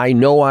 Like, I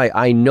know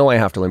I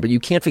have to learn, but you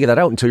can't figure that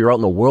out until you're out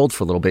in the world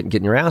for a little bit and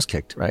getting your ass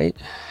kicked, right?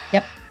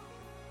 Yep.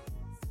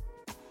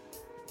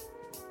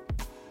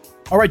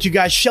 All right, you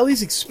guys,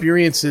 Shelly's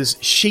experiences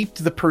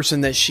shaped the person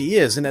that she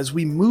is. And as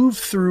we move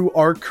through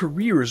our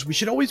careers, we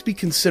should always be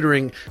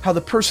considering how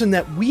the person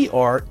that we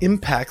are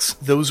impacts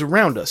those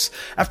around us.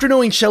 After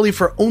knowing Shelly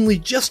for only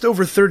just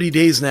over 30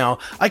 days now,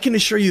 I can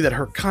assure you that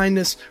her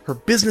kindness, her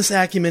business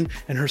acumen,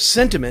 and her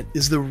sentiment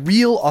is the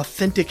real,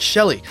 authentic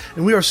Shelly.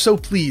 And we are so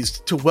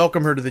pleased to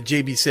welcome her to the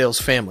JB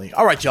Sales family.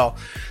 All right, y'all.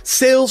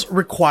 Sales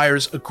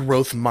requires a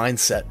growth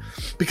mindset,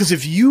 because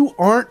if you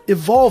aren't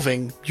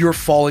evolving, you're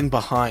falling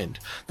behind.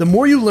 The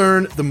more you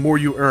learn, the more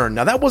you earn.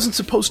 Now, that wasn't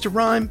supposed to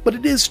rhyme, but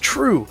it is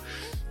true.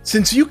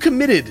 Since you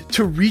committed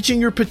to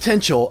reaching your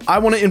potential, I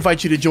want to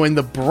invite you to join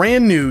the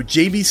brand new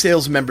JB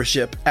Sales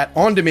membership at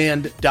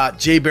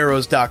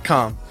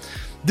ondemand.jbarrows.com.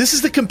 This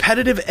is the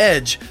competitive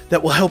edge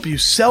that will help you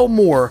sell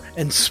more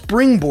and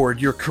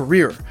springboard your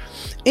career.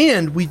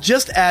 And we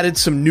just added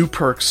some new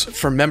perks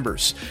for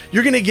members.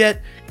 You're going to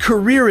get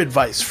career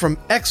advice from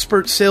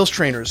expert sales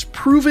trainers,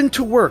 proven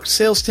to work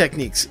sales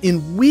techniques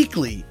in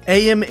weekly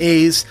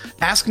AMAs,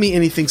 Ask Me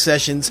Anything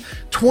sessions,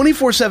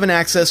 24/7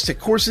 access to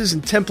courses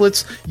and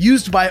templates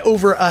used by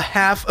over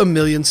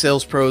 500,000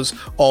 sales pros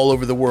all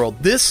over the world.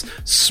 This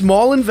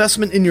small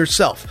investment in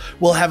yourself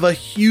will have a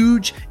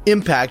huge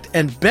impact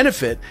and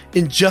benefit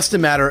in just a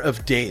matter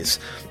of days.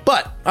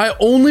 But I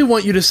only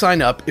want you to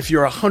sign up if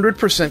you're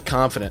 100%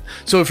 confident.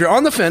 So if you're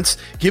on the fence,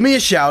 give me a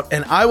shout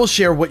and I will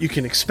share what you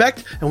can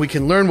expect, and we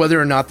can learn whether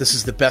or not this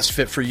is the best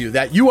fit for you.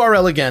 That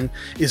URL again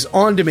is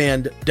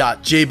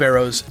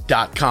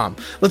ondemand.jbarrows.com.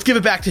 Let's give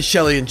it back to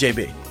Shelly and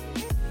JB.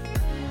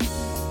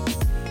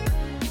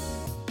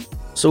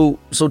 So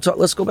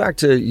let's go back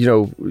to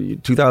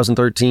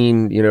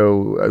 2013.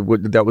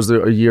 That was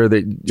the year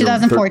that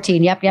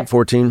 2014. Yep.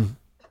 14.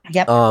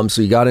 Yep.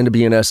 So you got into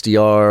being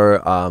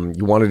SDR.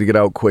 You wanted to get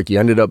out quick. You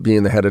ended up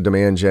being the head of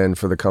demand gen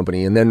for the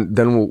company. And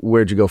then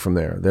where'd you go from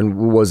there? Then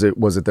was it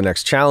the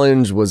next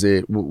challenge? Was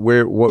it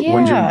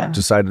when did you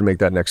decide to make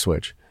that next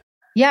switch?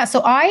 Yeah.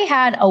 So I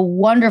had a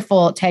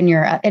wonderful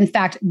tenure, in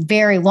fact,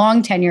 very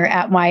long tenure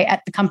at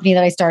the company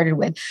that I started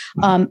with.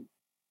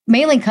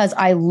 Mainly because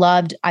I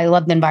loved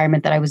the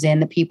environment that I was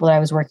in, the people that I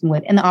was working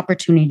with, and the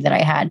opportunity that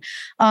I had.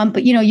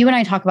 But you and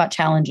I talk about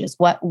challenges.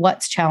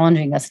 What's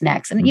challenging us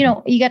next? And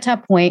you get to a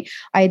point.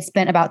 I had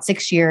spent about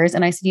 6 years,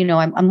 and I said,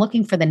 I'm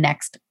looking for the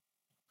next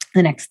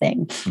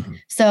thing. Mm-hmm.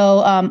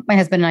 So my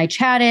husband and I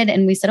chatted,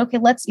 and we said, okay,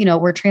 let's.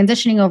 We're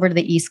transitioning over to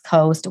the East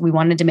Coast. We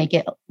wanted to make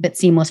it a bit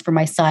seamless for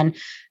my son.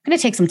 I'm going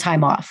to take some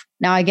time off.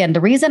 Now, again, the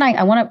reason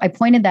I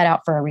pointed that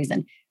out for a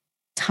reason.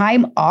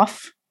 Time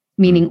off.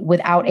 Meaning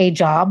without a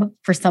job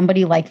for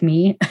somebody like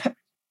me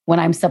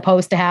when I'm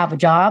supposed to have a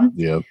job.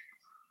 Yep.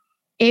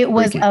 It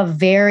was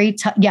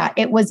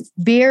it was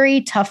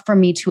very tough for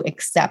me to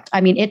accept. I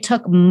mean, it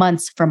took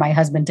months for my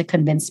husband to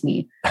convince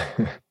me,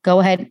 go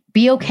ahead,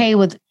 be okay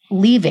with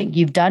leaving.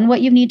 You've done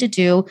what you need to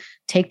do.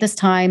 Take this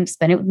time,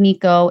 spend it with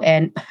Nico,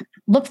 and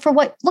look for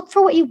what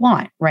you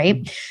want,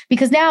 right?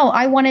 Because now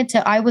I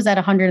was at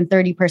a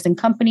 130 person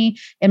company.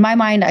 In my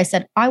mind, I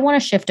said, I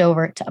want to shift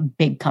over to a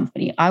big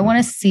company. I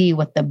want to see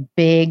what the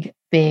big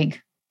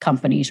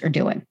companies are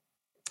doing.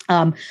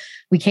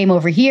 We came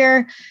over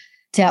here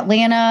to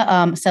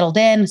Atlanta, settled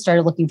in,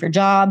 started looking for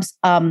jobs.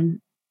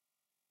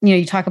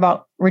 You talk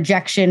about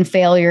rejection,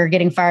 failure,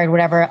 getting fired,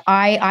 whatever.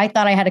 I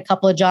thought I had a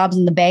couple of jobs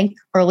in the bank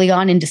early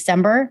on in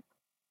December,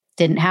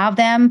 didn't have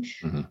them.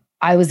 Mm-hmm.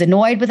 I was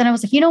annoyed, but then I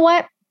was like, you know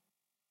what?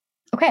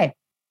 Okay.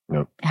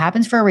 Nope. It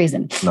happens for a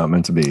reason. Not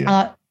meant to be.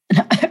 Not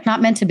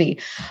meant to be.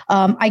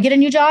 I get a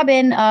new job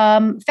in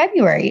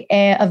February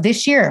of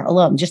this year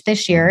alone, just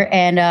this year.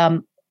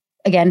 And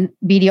again,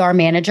 BDR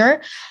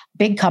manager,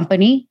 big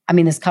company. I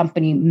mean, this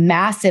company,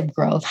 massive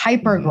growth,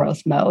 hyper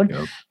growth mode.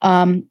 Yep.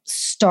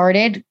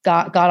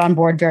 Got on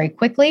board very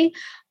quickly.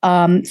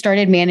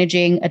 Started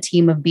managing a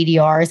team of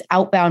BDRs,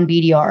 outbound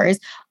BDRs.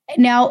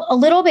 Now, a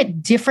little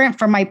bit different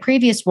from my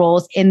previous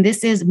roles, and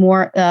this is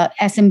more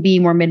SMB,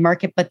 more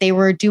mid-market, but they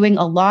were doing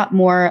a lot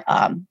more.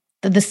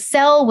 The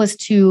sell was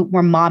to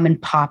more mom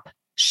and pop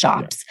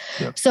shops.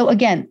 Yeah. So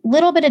again, a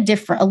little bit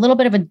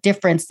of a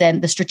difference than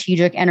the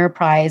strategic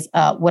enterprise,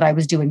 what I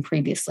was doing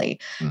previously.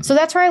 Mm-hmm. So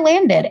that's where I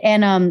landed.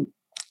 And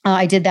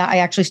I did that. I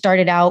actually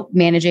started out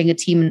managing a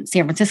team in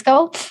San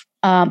Francisco.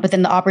 But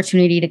then the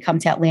opportunity to come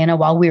to Atlanta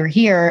while we were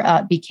here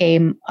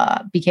became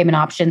an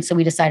option. So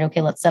we decided,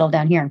 okay, let's settle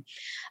down here.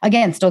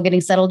 Again, still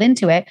getting settled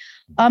into it.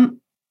 All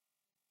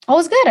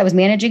was good. I was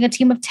managing a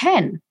team of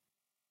 10.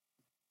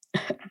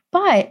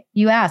 But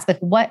you ask, like,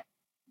 what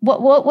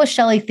was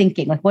Shelly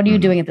thinking? Like, what are you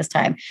doing at this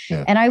time?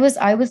 Yeah. And I was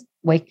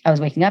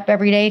waking up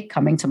every day,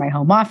 coming to my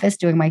home office,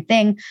 doing my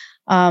thing.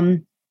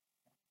 And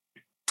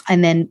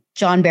then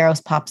John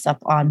Barrows pops up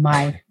on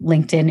my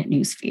LinkedIn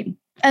newsfeed.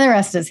 And the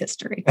rest is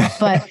history.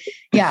 But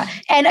yeah.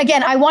 And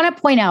again, I want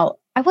to point out,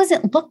 I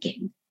wasn't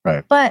looking.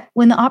 Right. But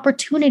when the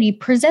opportunity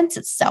presents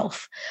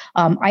itself,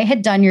 I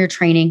had done your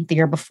training the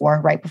year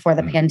before, right before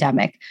the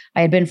pandemic.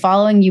 I had been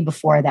following you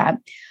before that.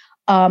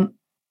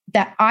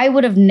 That I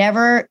would have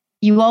never.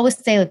 You always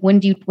say, like, when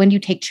do you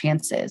take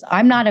chances?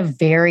 I'm not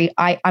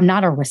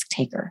a risk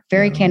taker.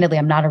 Very candidly,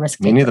 I'm not a risk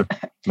taker. Me neither.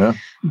 Yeah.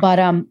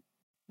 But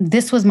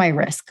this was my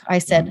risk. I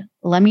said,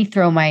 let me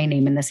throw my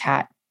name in this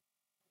hat.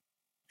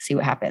 See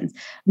what happens.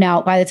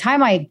 Now, by the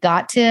time I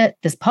got to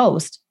this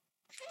post,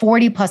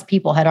 40 plus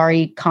people had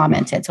already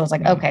commented. So I was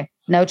like, okay,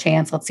 no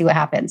chance. Let's see what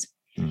happens.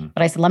 Mm-hmm.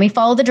 But I said, let me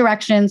follow the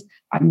directions.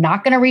 I'm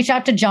not going to reach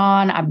out to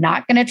John. I'm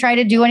not going to try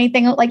to do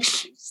anything like,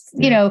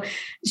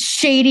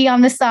 shady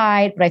on the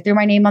side. But I threw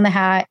my name on the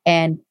hat.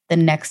 And the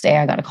next day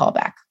I got a call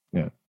back.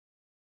 Yeah.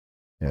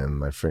 And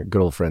my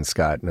good old friend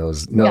Scott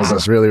knows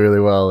us really, really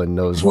well and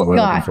knows what we're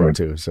looking for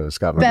too. So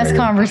Scott, best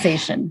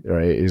conversation,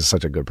 right? He's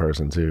such a good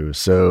person too.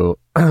 So,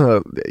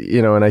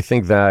 and I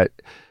think that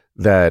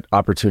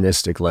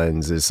opportunistic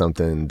lens is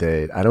something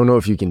that I don't know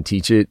if you can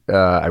teach it.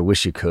 I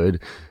wish you could,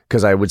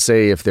 because I would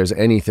say if there's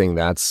anything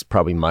that's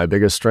probably my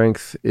biggest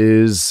strength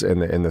is,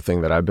 and the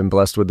thing that I've been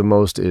blessed with the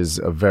most is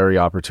a very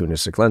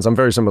opportunistic lens. I'm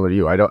very similar to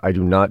you. I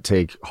do not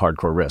take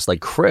hardcore risks.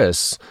 Like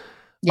Chris,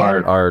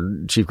 our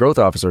chief growth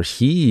officer,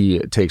 he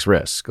takes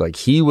risk. Like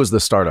he was the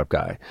startup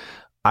guy.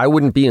 I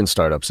wouldn't be in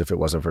startups if it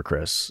wasn't for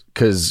Chris.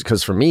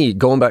 Because for me,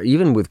 going back,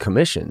 even with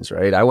commissions,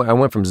 right? I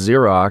went from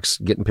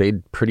Xerox, getting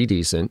paid pretty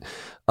decent,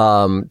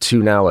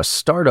 to now a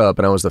startup,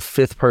 and I was the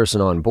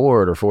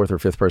fourth or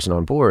fifth person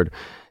on board.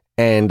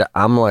 And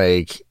I'm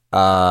like,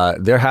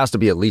 there has to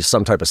be at least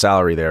some type of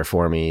salary there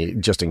for me,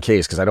 just in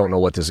case, because I don't know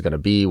what this is going to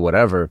be,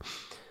 whatever.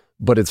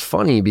 But it's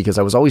funny because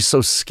I was always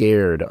so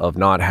scared of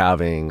not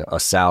having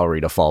a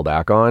salary to fall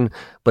back on.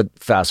 But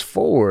fast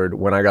forward,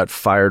 when I got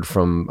fired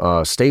from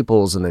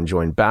Staples and then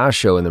joined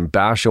Basho, and then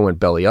Basho went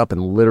belly up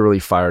and literally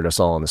fired us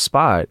all on the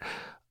spot.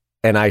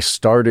 And I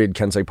started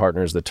Kensei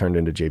Partners that turned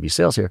into JB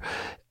Sales here.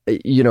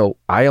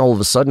 I all of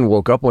a sudden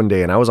woke up one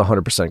day and I was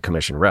 100%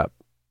 commission rep.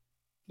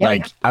 Yep.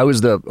 Like I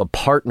was a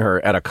partner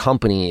at a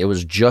company. It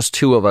was just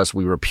two of us.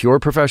 We were pure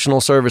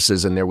professional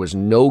services and there was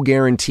no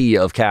guarantee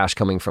of cash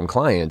coming from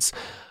clients.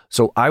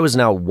 So I was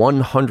now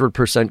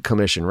 100%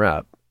 commission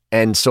rep.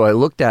 And so I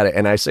looked at it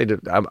and I said,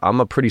 I'm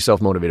a pretty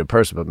self-motivated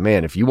person, but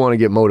man, if you want to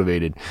get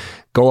motivated,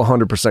 go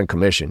 100%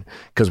 commission.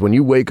 Because when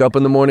you wake up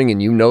in the morning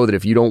and you know that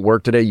if you don't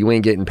work today, you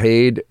ain't getting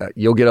paid,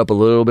 you'll get up a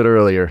little bit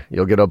earlier.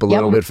 You'll get up a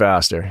little bit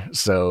faster.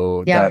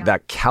 So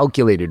that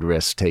calculated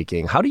risk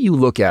taking, how do you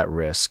look at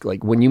risk?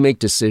 Like when you make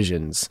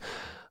decisions,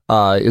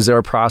 is there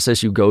a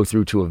process you go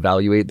through to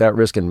evaluate that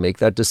risk and make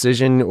that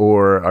decision?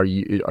 Or are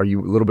you a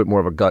little bit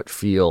more of a gut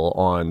feel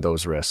on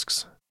those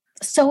risks?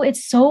 So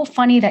it's so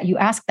funny that you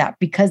ask that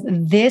because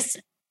this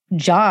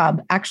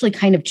job actually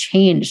kind of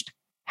changed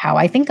how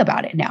I think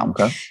about it now.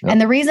 Okay. Yep.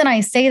 And the reason I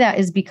say that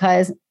is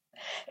because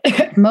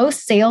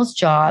most sales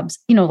jobs,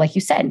 like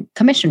you said,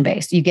 commission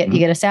based. You get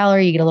a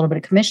salary, you get a little bit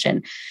of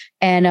commission,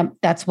 and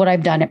that's what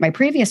I've done at my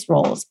previous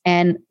roles.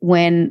 And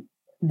when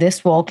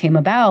this role came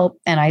about,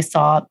 and I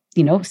saw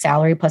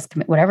salary plus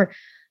whatever,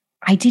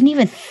 I didn't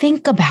even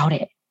think about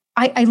it.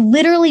 I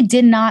literally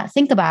did not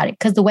think about it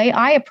because the way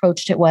I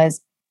approached it was.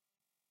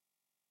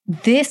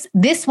 This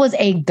was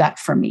a gut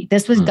for me.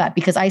 This was gut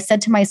because I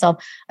said to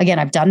myself, again,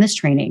 I've done this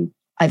training.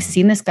 I've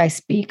seen this guy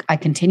speak. I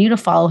continue to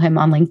follow him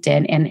on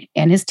LinkedIn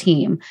and his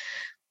team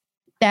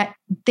that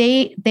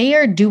they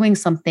are doing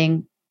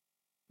something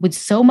with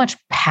so much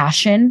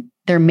passion.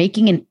 They're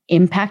making an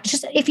impact.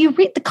 Just if you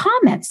read the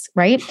comments,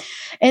 right?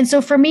 And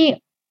so for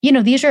me,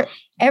 these are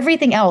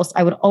everything else.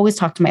 I would always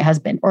talk to my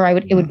husband or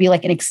it would be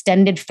like an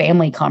extended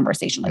family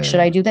conversation. Like, should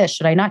I do this?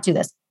 Should I not do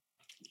this?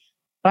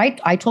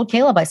 But I told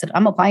Caleb, I said,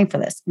 I'm applying for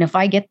this. And if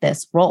I get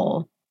this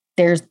role,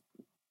 there's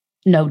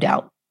no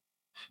doubt.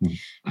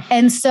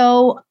 And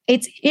so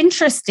it's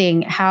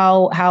interesting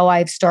how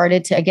I've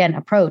started to, again,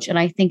 approach. And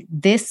I think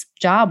this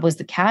job was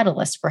the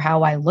catalyst for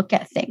how I look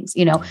at things.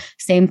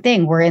 Same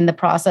thing. We're in the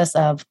process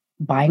of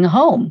buying a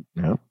home.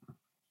 Yep.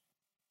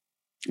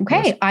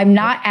 Okay. Yes. I'm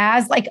not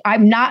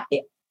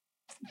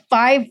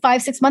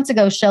 6 months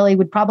ago, Shelly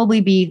would probably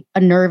be a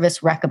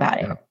nervous wreck about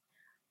it. Yep.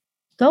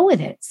 Go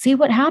with it. See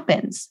what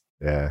happens.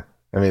 Yeah.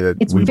 I mean,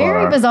 it's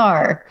very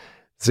bizarre.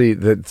 See,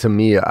 to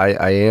me,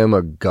 I am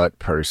a gut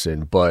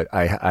person, but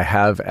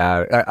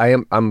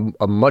I'm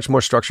a much more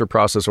structured,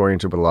 process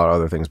oriented with a lot of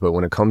other things. But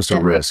when it comes to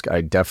risk,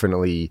 I'm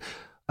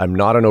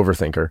not an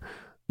overthinker.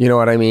 You know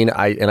what I mean?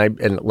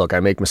 And look, I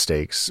make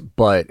mistakes,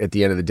 but at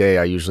the end of the day,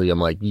 I'm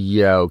like,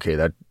 yeah, okay,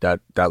 that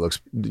looks,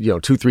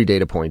 2-3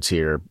 data points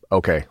here.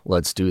 Okay,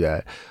 let's do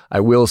that. I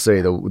will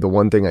say the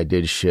one thing I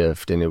did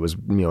shift, and it was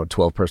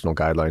 12 personal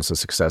guidelines to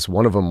success.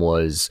 One of them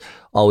was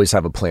always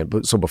have a plan.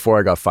 So before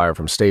I got fired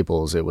from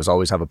Staples, it was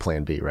always have a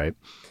plan B, right?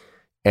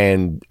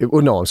 And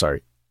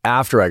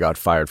after I got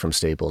fired from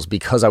Staples,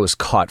 because I was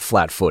caught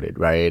flat-footed,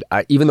 right?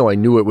 Even though I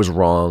knew it was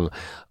wrong,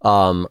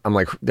 I'm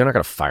like, they're not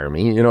going to fire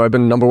me. I've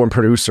been number one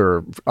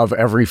producer of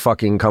every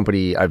fucking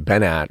company I've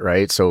been at,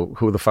 right? So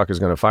who the fuck is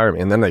going to fire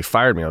me? And then they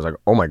fired me. I was like,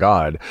 oh my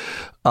God.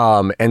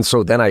 And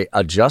so then I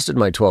adjusted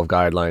my 12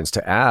 guidelines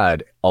to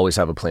add always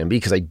have a plan B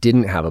because I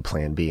didn't have a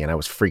plan B and I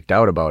was freaked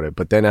out about it.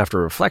 But then after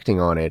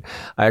reflecting on it,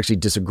 I actually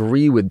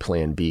disagree with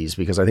plan Bs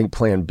because I think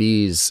plan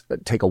Bs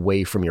take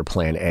away from your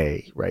plan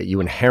A, right?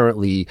 You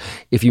inherently,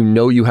 if you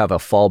know you have a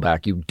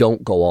fallback, you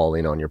don't go all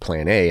in on your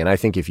plan A. And I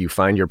think if you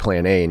find your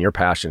plan A and you're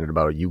passionate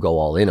about it, you go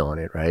all in on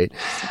it, right?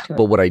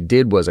 But what I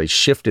did was I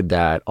shifted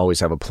that, always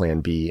have a plan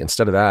B.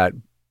 Instead of that,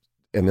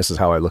 and this is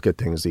how I look at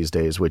things these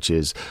days, which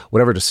is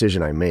whatever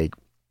decision I make,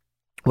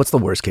 what's the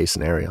worst case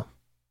scenario?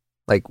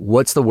 Like,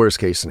 what's the worst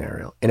case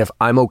scenario? And if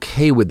I'm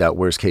okay with that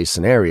worst case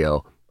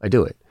scenario, I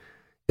do it.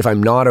 If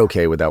I'm not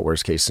okay with that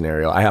worst case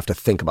scenario, I have to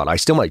think about it. I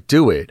still might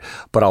do it,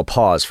 but I'll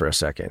pause for a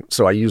second.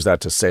 So I use that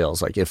to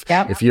sales. Like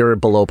if you're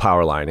below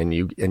power line and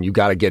you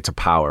got to get to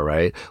power,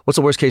 right? What's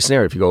the worst case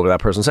scenario if you go over that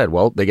person's head?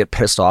 Well, they get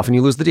pissed off and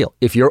you lose the deal.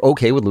 If you're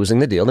okay with losing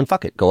the deal, then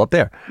fuck it, go up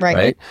there,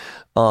 right?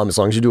 As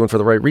long as you're doing it for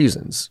the right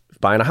reasons.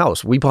 Buying a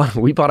house, we bought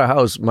a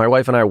house. My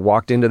wife and I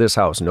walked into this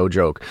house, no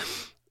joke.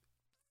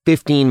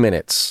 15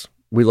 minutes.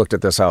 We looked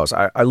at this house.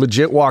 I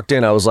legit walked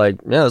in. I was like,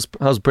 yeah, this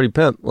house is pretty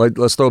pimp. Like,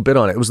 let's throw a bid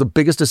on it. It was the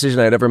biggest decision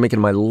I'd ever made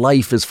in my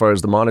life as far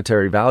as the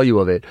monetary value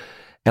of it.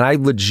 And I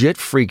legit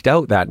freaked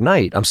out that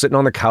night. I'm sitting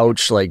on the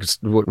couch, like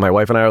my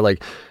wife and I are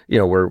like,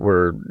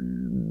 we're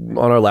on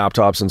our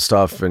laptops and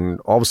stuff. And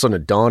all of a sudden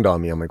it dawned on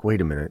me. I'm like,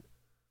 wait a minute.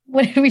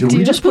 What did we do?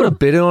 We just put a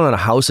bid on a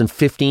house in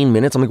 15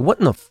 minutes? I'm like, what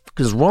in the fuck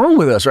is wrong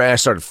with us? Right? I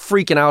started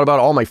freaking out about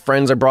all my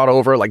friends I brought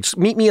over. Like,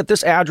 meet me at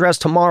this address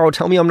tomorrow.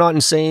 Tell me I'm not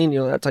insane.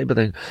 That type of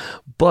thing.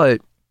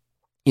 But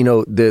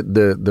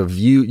the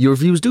view, your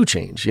views do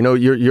change.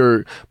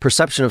 Your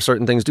perception of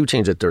certain things do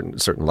change at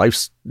certain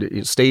life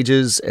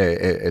stages.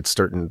 At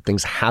certain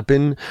things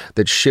happen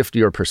that shift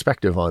your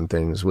perspective on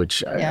things,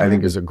 which I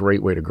think is a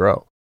great way to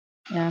grow.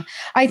 Yeah.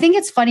 I think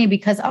it's funny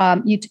because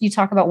you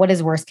talk about what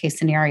is worst case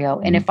scenario.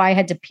 And if I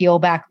had to peel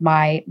back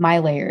my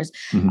layers,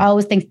 I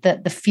always think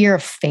that the fear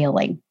of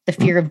failing, the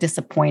fear of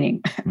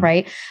disappointing,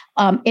 right?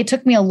 It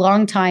took me a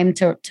long time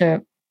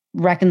to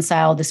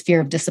reconcile this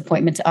fear of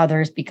disappointment to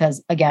others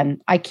because,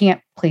 again, I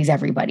can't please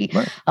everybody.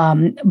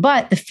 Right.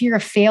 But the fear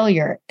of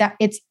failure,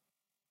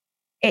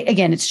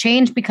 it's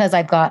changed because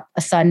I've got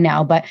a son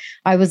now, but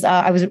I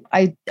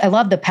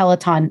love the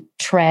Peloton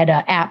tread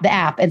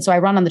app. And so I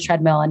run on the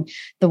treadmill, and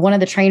one of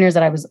the trainers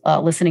that I was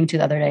listening to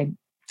the other day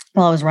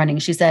while I was running,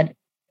 she said,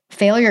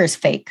 failure is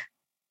fake.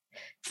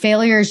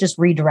 Failure is just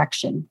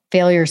redirection.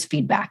 Failure is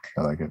feedback.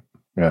 I like it.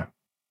 Yeah.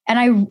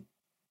 And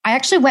I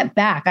actually went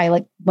back.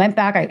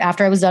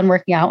 After I was done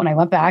working out, and I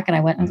went back and I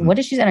went, what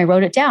did she say? And I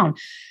wrote it down.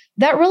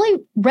 That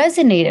really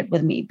resonated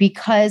with me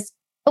because,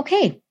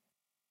 okay,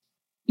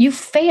 you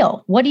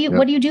fail. What do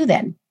you do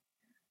then?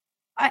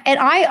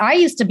 I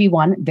used to be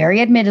one,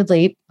 very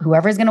admittedly,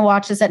 whoever's going to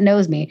watch this that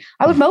knows me,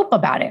 I would mope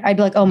about it. I'd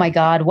be like, oh my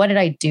God, what did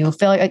I do?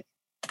 Failure.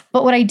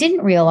 But what I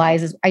didn't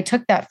realize is I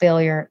took that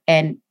failure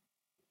and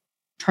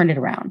turned it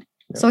around.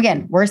 Yeah. So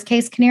again, worst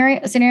case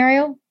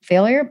scenario,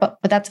 failure,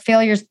 but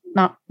failure's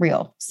not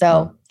real.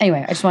 So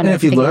anyway, I just wanted to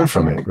if you learn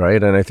from it,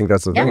 right? And I think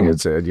that's the thing.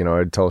 It's,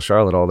 I tell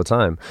Charlotte all the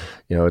time,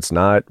 it's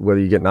not whether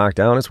you get knocked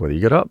down, it's whether you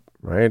get up,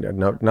 right?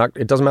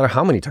 It doesn't matter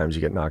how many times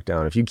you get knocked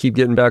down. If you keep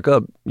getting back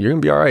up, you're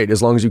going to be all right,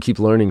 as long as you keep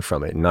learning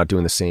from it and not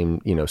doing the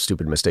same,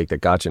 stupid mistake that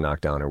got you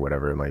knocked down or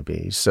whatever it might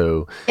be.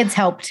 So it's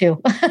helped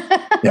too.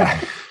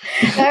 Yeah.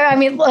 I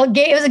mean,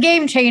 it was a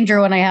game changer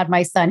when I had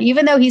my son,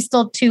 even though he's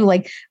still 2,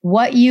 like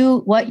what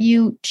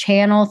you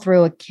channel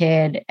through a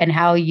kid and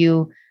how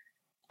you,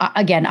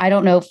 again, I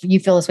don't know if you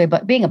feel this way,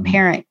 but being a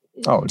parent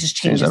just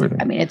changes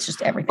everything. I mean, it's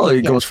just everything. Well,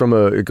 it goes from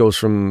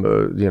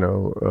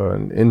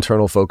an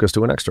internal focus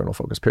to an external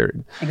focus,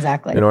 period.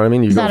 Exactly. You know what I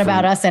mean? It's not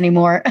about us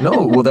anymore.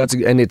 No, well,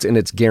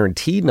 it's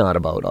guaranteed not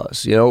about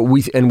us.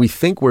 We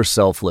think we're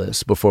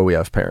selfless before we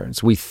have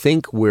parents. We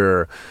think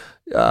we're,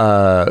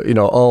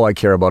 I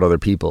care about other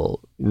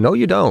people. No,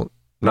 you don't.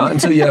 Not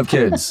until you have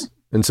kids.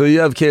 Until you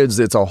have kids,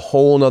 it's a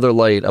whole nother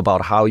light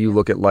about how you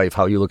look at life,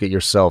 how you look at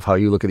yourself, how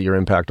you look at your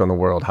impact on the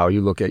world, how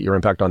you look at your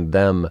impact on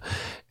them.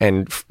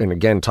 And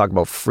again, talk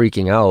about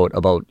freaking out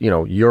about,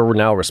 you're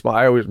now responsible.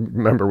 I always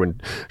remember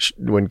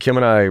when Kim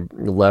and I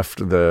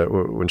left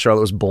when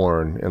Charlotte was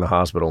born in the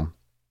hospital,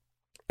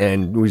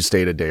 and we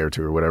stayed a day or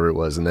two or whatever it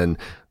was. And then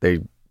they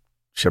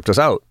shipped us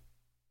out,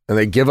 and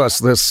they give us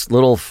this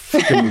little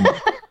freaking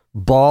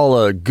ball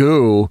of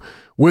goo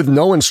with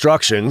no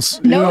instructions.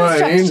 No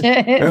instructions.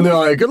 I mean? And they're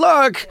like, good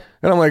luck.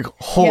 And I'm like,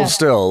 hold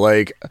still.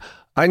 Like,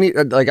 I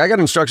got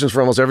instructions for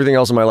almost everything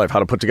else in my life. How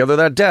to put together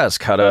that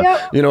desk, how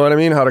to, you know what I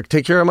mean? How to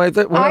take care of my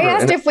whatever. I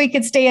asked if we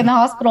could stay in the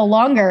hospital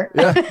longer.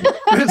 Yeah.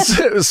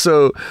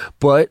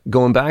 But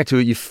going back to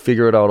it, you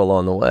figure it out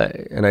along the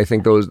way. And I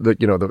think I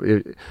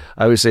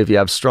always say if you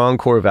have strong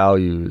core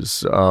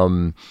values,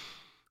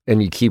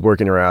 and you keep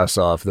working your ass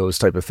off, those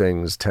type of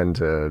things tend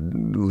to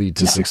lead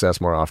to success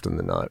more often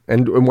than not.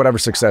 And whatever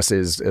success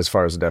is, as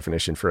far as the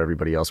definition for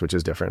everybody else, which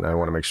is different. I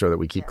want to make sure that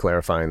we keep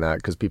clarifying that,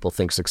 because people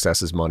think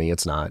success is money.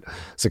 It's not.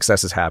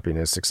 Success is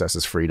happiness. Success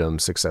is freedom.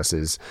 Success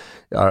is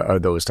are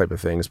those type of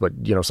things. But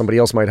somebody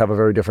else might have a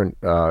very different.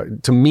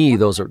 To me,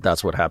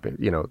 that's what happened.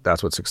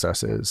 That's what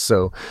success is.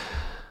 So.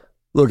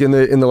 Look, in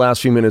the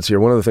last few minutes here,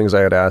 one of the things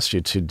I had asked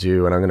you to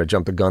do, and I'm going to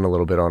jump the gun a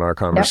little bit on our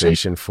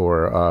conversation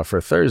for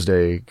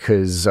Thursday,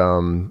 because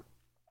for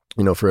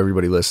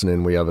everybody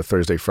listening, we have a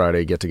Thursday,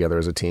 Friday get together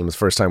as a team. It's the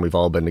first time we've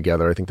all been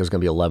together. I think there's going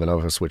to be 11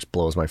 of us, which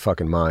blows my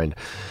fucking mind.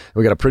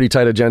 We got a pretty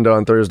tight agenda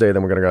on Thursday,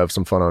 then we're going to have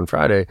some fun on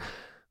Friday.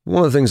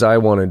 One of the things I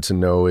wanted to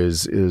know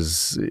is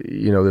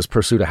this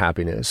pursuit of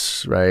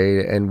happiness,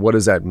 right? And what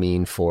does that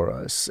mean for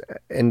us?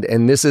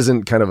 And this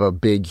isn't kind of a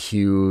big,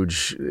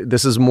 huge,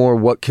 this is more,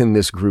 what can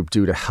this group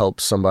do to help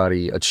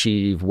somebody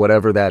achieve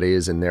whatever that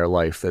is in their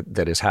life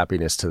that is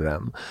happiness to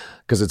them?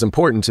 Because it's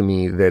important to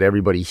me that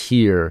everybody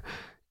here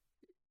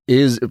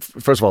is,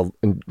 first of all,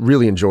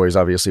 really enjoys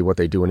obviously what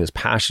they do and is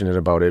passionate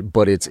about it,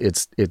 but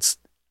it's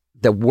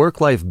that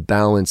work-life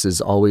balance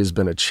has always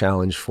been a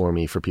challenge for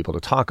me for people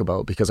to talk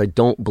about, because I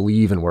don't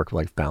believe in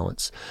work-life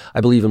balance. I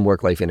believe in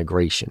work-life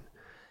integration.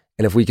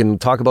 And if we can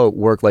talk about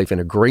work-life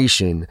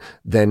integration,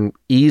 then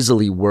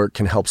easily work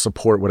can help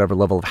support whatever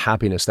level of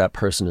happiness that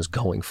person is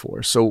going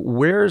for. So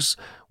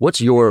what's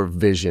your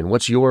vision?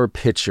 What's your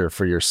picture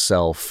for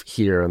yourself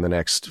here in the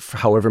next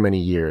however many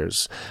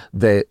years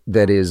that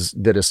is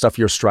stuff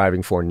you're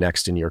striving for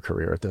next in your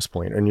career at this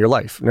point, in your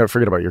life? Never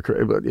forget about your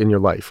career, but in your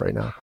life right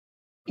now.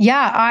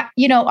 Yeah,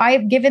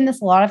 I've given this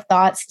a lot of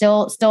thought,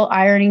 still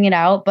ironing it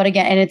out. But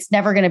again, and it's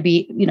never going to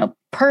be,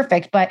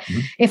 perfect. But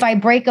if I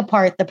break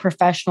apart the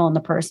professional and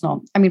the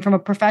personal, I mean, from a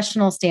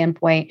professional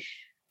standpoint,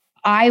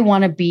 I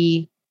want to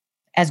be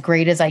as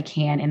great as I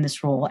can in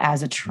this role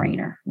as a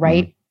trainer,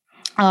 right?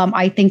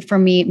 I think for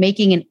me,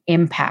 making an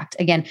impact,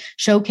 again,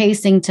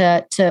 showcasing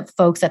to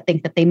folks that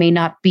think that they may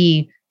not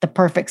be the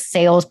perfect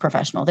sales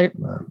professional.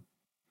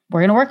 We're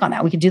going to work on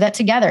that. We could do that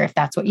together if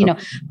that's what,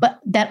 but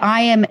that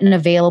I am an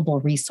available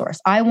resource.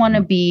 I want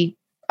to be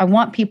I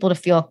want people to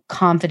feel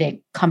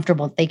confident,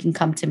 comfortable, that they can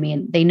come to me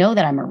and they know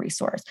that I'm a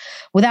resource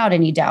without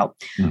any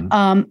doubt.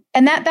 And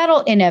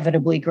that'll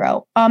inevitably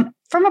grow.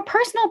 From a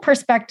personal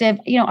perspective,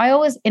 I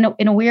always, in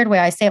a weird way,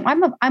 I say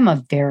I'm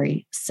a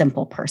very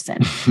simple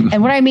person.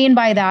 And what I mean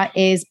by that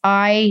is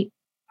I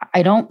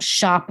don't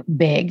shop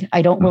big.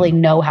 I don't really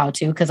know how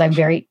to, because I'm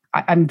very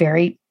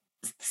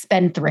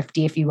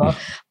spendthrifty, if you will.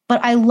 But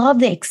I love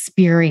the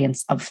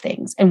experience of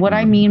things. And what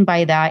I mean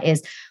by that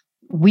is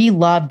we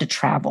love to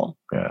travel.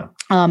 Yeah.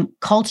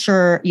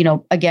 Culture,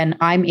 again,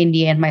 I'm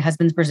Indian, my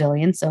husband's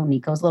Brazilian, so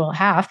Nico's a little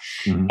half.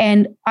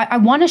 And I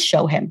want to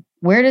show him,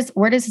 where does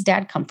his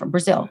dad come from?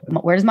 Brazil.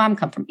 Where does mom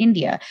come from?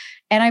 India.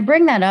 And I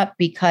bring that up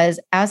because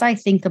as I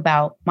think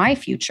about my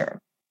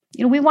future,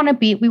 we want to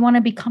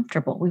be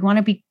comfortable. We want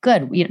to be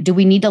good. Do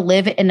we need to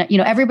live in,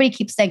 everybody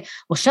keeps saying,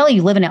 well, Shelly,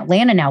 you live in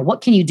Atlanta now.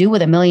 What can you do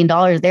with $1 million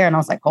there? And I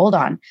was like, hold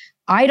on.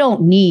 I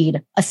don't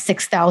need a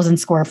 6,000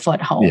 square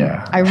foot home.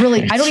 Yeah. I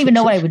don't even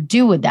know what I would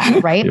do with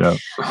that. Right. Yeah.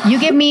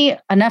 You give me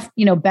enough,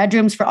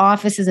 bedrooms for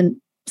offices and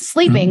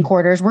sleeping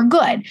quarters, we're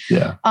good.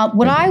 Yeah.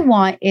 What I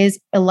want is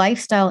a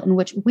lifestyle in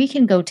which we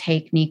can go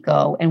take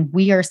Nico and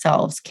we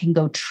ourselves can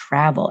go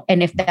travel.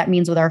 And if that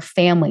means with our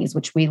families,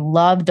 which we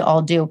love to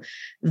all do,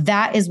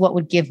 that is what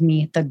would give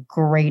me the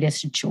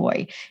greatest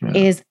joy.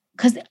 Is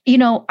because,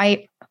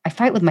 I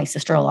fight with my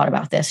sister a lot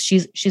about this.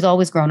 She's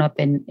always grown up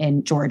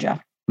in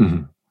Georgia.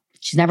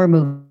 She's never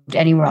moved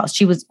anywhere else.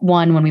 She was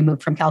one when we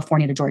moved from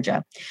California to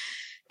Georgia.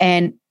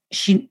 And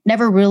she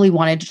never really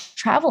wanted to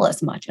travel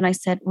as much. And I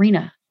said,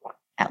 Rena,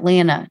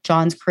 Atlanta,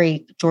 Johns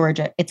Creek,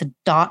 Georgia, it's a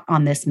dot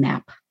on this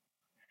map.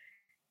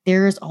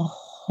 There's a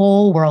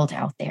whole world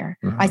out there.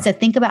 I said,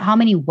 think about how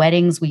many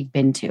weddings we've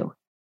been to,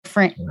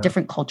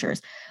 different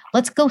cultures.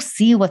 Let's go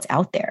see what's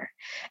out there.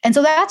 And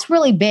so that's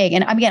really big.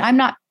 And again, I'm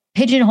not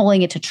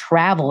pigeonholing it to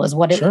travel is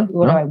what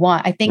I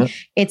want. I think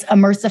it's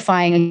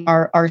immersifying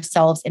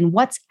ourselves in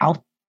what's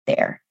out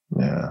there.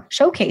 Yeah.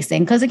 Showcasing.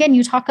 Because again,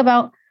 you talk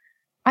about,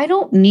 I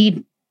don't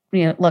need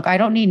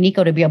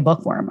Nico to be a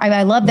bookworm.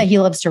 I love that he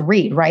loves to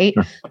read, right?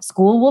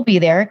 School will be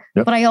there,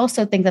 but I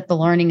also think that the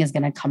learning is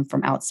going to come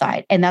from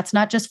outside. And that's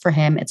not just for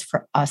him, it's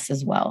for us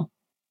as well.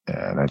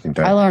 Yeah, and I think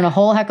that I learn a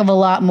whole heck of a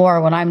lot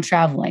more when I'm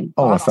traveling.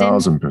 Oh, Boston,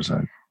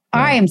 1,000%.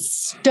 I am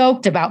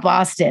stoked about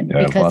Boston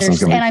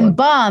because I'm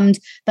bummed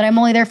that I'm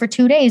only there for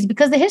 2 days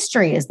because the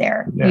history is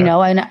there,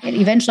 and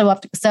eventually we'll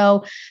have to.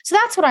 So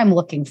that's what I'm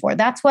looking for.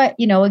 That's what,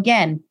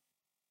 again,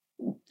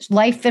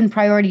 life and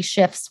priority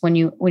shifts when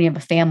you have a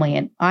family,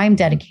 and I'm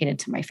dedicated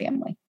to my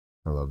family.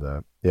 I love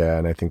that. Yeah.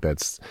 And I think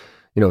that's,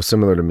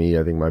 similar to me.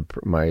 I think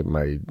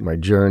my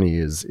journey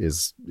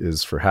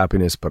is for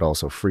happiness, but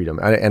also freedom.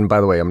 And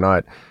by the way,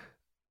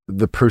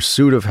 the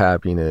pursuit of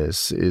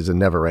happiness is a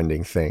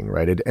never-ending thing,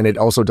 right? And it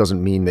also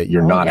doesn't mean that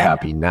you're not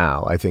happy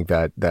now. I think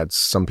that's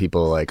some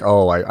people like,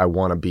 I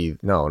want to be.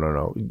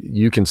 No.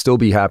 You can still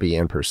be happy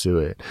and pursue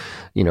it.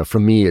 For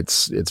me,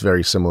 it's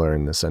very similar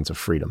in the sense of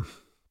freedom.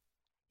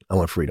 I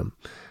want freedom.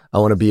 I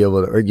want to be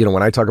able to,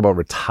 when I talk about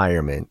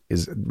retirement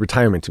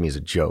to me is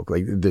a joke.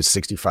 Like the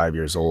 65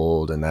 years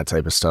old and that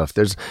type of stuff.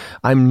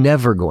 I'm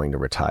never going to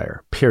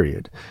retire,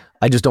 period.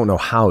 I just don't know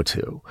how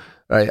to.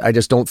 I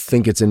just don't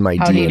think it's in my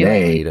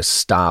DNA to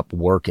stop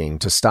working,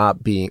 to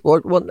stop being,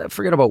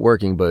 forget about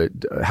working, but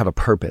have a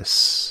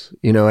purpose,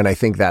 and I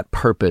think that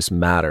purpose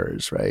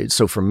matters, right?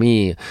 So for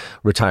me,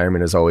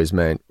 retirement has always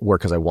meant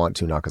work because I want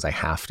to, not because I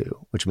have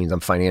to, which means I'm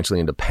financially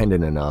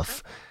independent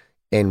enough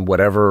in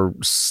whatever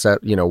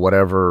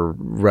whatever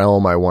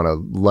realm I want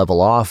to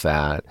level off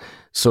at,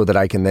 so that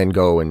I can then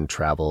go and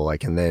travel. I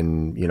can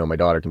then, my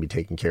daughter can be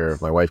taken care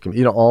of. My wife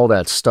can, all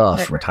that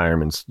stuff,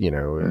 retirements,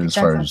 as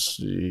far as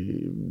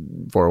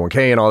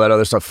 401k and all that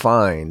other stuff,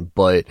 fine.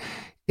 But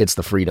it's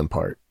the freedom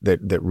part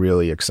that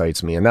really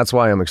excites me. And that's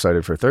why I'm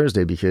excited for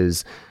Thursday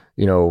because,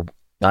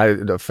 I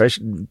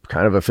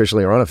kind of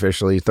officially or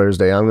unofficially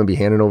Thursday, I'm going to be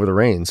handing over the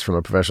reins from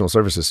a professional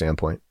services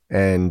standpoint.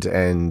 And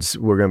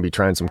we're going to be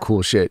trying some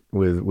cool shit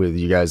with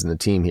you guys and the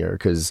team here.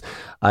 Cause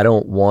I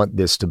don't want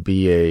this to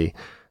be a,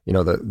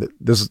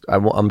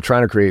 I'm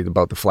trying to create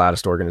about the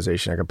flattest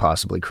organization I could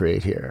possibly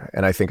create here.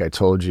 And I think I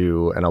told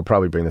you, and I'll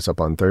probably bring this up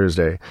on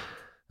Thursday,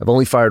 I've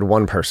only fired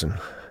one person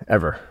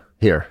ever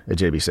here at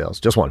JB Sales,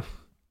 just one.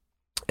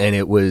 And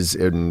it was,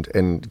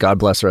 and God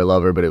bless her, I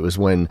love her, but it was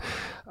when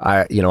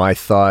I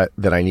thought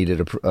that I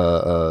needed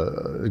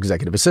a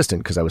executive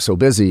assistant because I was so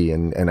busy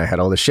and I had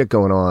all this shit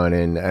going on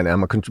and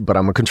I'm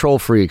a control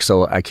freak,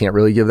 so I can't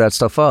really give that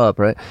stuff up,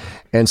 right?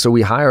 And so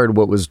we hired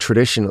what was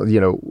traditional,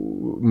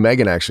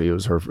 Megan actually, it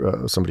was her,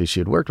 somebody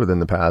she had worked with in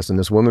the past, and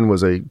this woman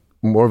was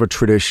more of a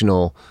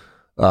traditional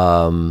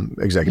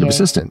executive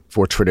assistant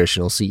for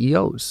traditional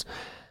CEOs.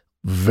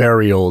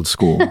 Very old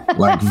school,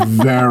 like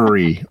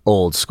very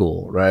old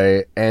school,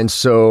 right? And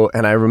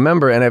I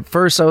remember, and at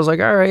first I was like,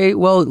 all right,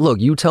 well,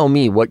 look, you tell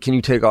me, what can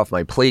you take off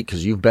my plate?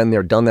 Because you've been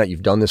there, done that,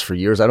 you've done this for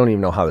years. I don't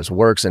even know how this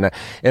works. And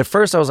at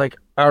first I was like,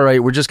 all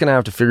right, we're just going to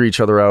have to figure each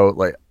other out.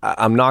 Like,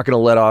 I'm not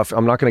going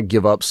to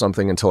give up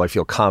something until I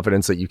feel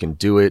confidence that you can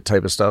do it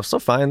type of stuff. So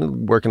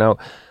fine, working out.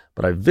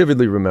 But I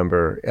vividly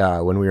remember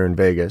when we were in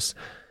Vegas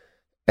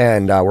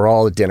and we're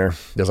all at dinner.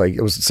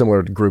 It was a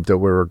similar group that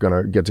we were going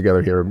to get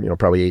together here,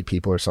 probably 8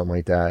 people or something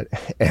like that.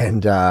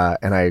 And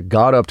I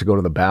got up to go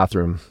to the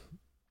bathroom.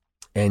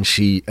 And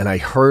I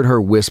heard her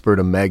whisper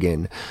to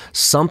Megan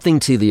something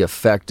to the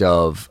effect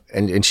of,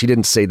 and she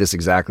didn't say this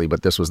exactly,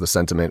 but this was the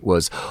sentiment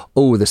was,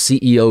 oh, the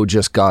CEO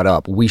just got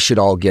up. We should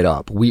all get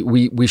up.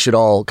 We should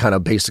all kind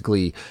of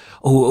basically,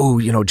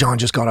 John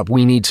just got up.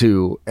 We need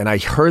to. And I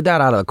heard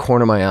that out of the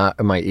corner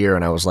of my ear.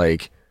 And I was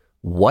like,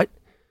 what?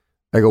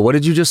 I go, what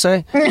did you just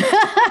say?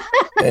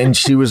 And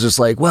she was just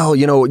like, well,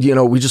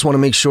 we just want to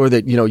make sure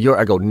that, you're,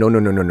 I go,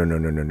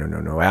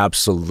 no,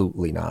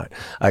 absolutely not.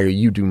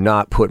 You do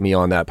not put me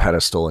on that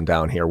pedestal and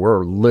down here.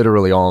 We're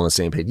literally all on the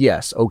same page.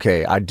 Yes.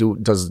 Okay.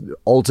 Does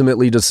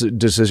ultimately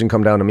decision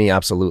come down to me?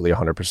 Absolutely.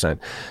 100%.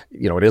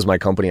 It is my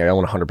company. I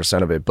own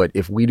 100% of it. But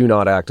if we do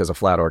not act as a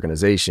flat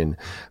organization,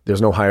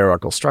 there's no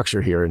hierarchical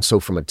structure here. And so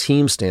from a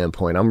team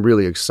standpoint, I'm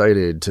really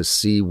excited to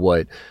see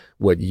what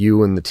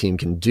you and the team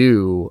can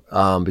do,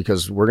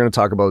 because we're going to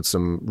talk about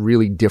some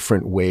really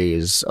different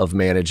ways of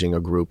managing a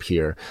group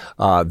here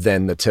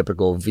than the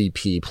typical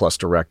VP plus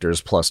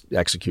directors plus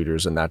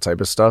executors and that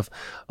type of stuff.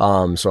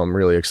 So I'm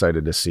really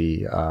excited to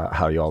see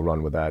how you all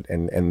run with that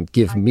and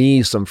give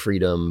me some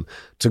freedom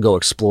to go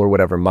explore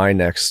whatever my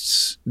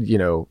next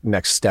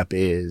step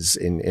is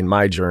in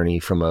my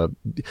journey.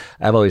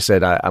 I've always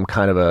said I'm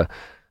kind of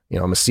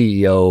I'm a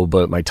CEO,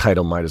 but my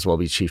title might as well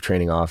be chief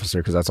training officer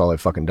because that's all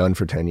I've fucking done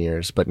for 10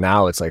 years. But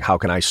now it's like, how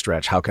can I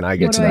stretch? How can I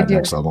get to that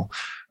next level?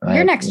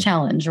 Your next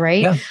challenge,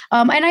 right? Yeah.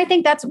 And I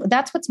think that's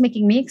what's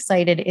making me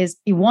excited is,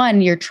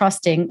 one, you're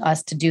trusting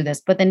us to do this,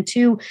 but then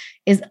 2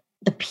 is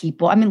the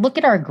people. I mean, look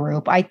at our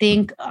group. I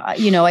think,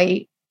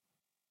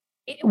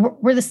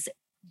 we're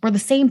the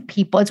same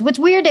people. It's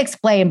weird to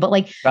explain, but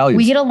like values.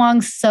 We get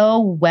along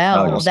so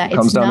well values. That it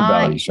comes down to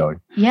values, Shelly.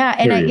 Yeah.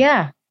 And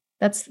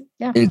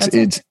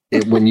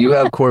when you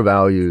have core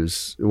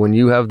values, when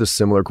you have the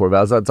similar core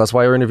values, that's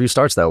why our interview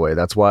starts that way.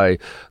 That's why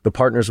the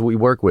partners we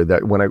work with,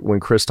 that when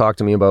Chris talked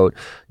to me about,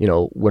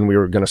 when we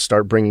were going to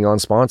start bringing on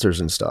sponsors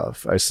and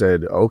stuff, I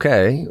said,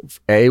 okay,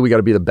 A, we got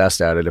to be the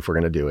best at it if we're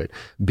going to do it.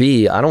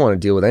 B, I don't want to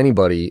deal with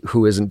anybody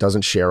who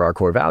doesn't share our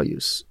core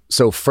values.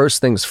 So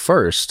first things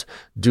first,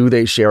 do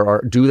they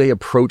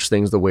approach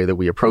things the way that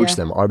we approach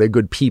them? Are they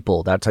good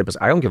people? That type of,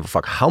 I don't give a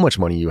fuck how much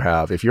money you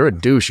have. If you're a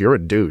douche, you're a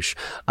douche.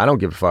 I don't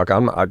give a fuck. I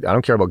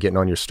don't care about getting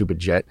on your stupid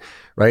jet,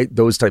 right?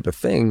 Those type of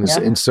things.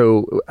 Yeah. And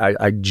so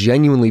I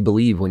genuinely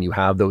believe when you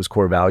have those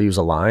core values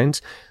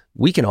aligned,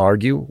 we can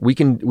argue, we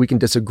can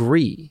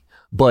disagree,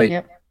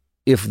 but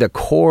if the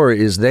core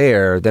is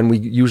there, then we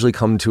usually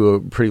come to a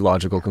pretty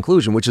logical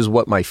conclusion, which is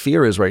what my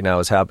fear is right now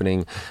is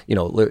happening.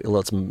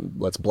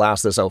 Let's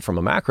blast this out from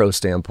a macro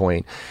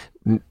standpoint.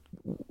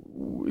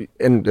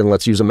 And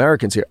let's use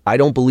Americans here. I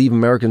don't believe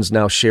Americans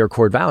now share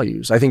core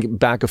values. I think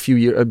back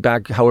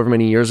however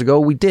many years ago,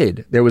 we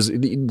did. There was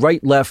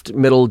right, left,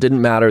 middle,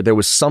 didn't matter. There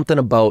was something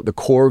about the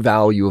core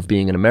value of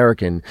being an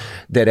American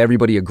that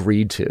everybody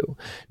agreed to.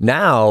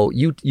 Now,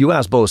 you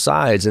ask both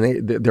sides,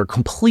 and they're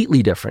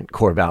completely different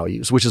core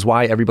values, which is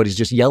why everybody's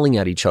just yelling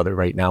at each other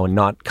right now and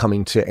not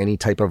coming to any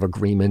type of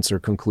agreements or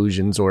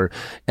conclusions or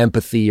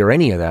empathy or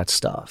any of that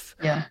stuff.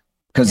 Yeah.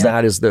 Because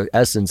that is the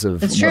essence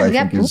of what I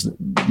think is,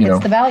 it's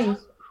the values.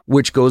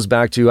 Which goes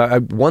back to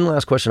one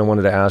last question I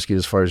wanted to ask you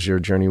as far as your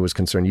journey was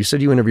concerned. You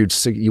said you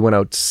went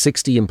out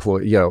 60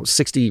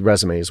 60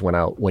 resumes went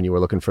out when you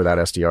were looking for that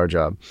SDR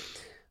job.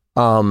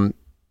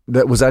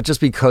 Was that just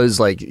because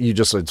like you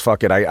just said,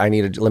 fuck it, I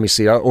needed, let me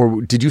see,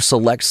 or did you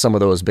select some of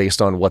those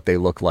based on what they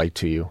look like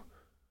to you?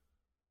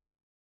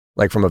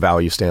 Like from a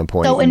value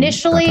standpoint? So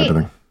initially,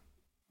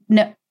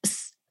 no.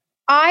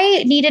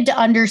 I needed to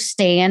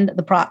understand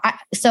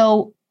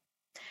so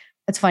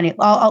it's funny.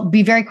 I'll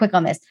be very quick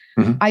on this.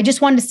 Mm-hmm. I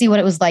just wanted to see what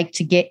it was like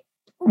to get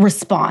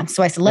response.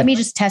 So I said, let me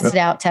just test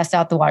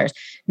out the waters.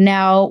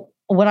 Now,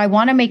 what I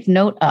want to make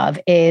note of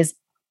is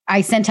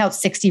I sent out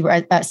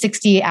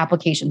 60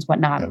 applications,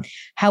 whatnot. Yeah.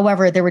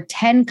 However, there were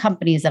 10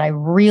 companies that I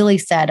really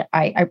said,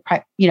 I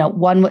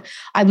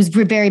was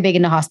very big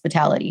into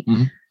hospitality.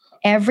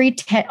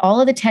 Mm-hmm. All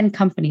of the 10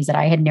 companies that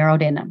I had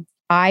narrowed in,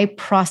 I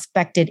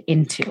prospected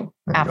into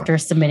after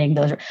submitting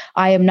those.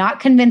 I am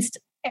not convinced.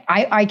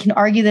 I can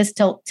argue this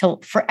till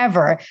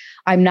forever.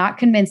 I'm not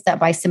convinced that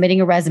by submitting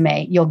a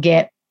resume, you'll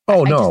get.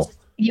 Oh, no.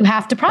 You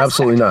have to prospect.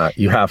 Absolutely not.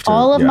 You have to.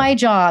 All of my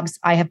jobs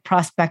I have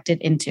prospected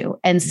into.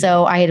 And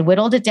so I had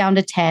whittled it down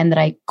to 10 that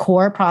I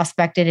core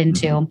prospected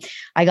into. Mm-hmm.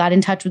 I got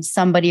in touch with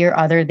somebody or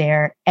other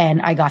there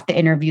and I got the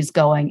interviews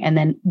going. And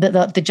then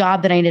the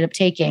job that I ended up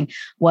taking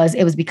was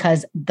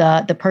because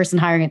the person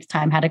hiring at the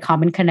time had a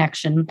common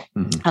connection,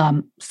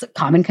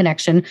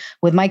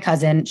 with my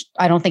cousin.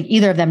 I don't think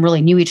either of them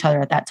really knew each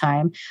other at that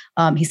time.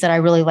 He said, I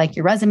really like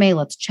your resume.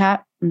 Let's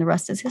chat. And the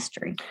rest is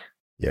history.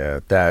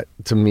 Yeah, that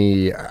to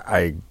me,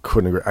 I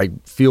couldn't agree. I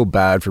feel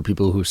bad for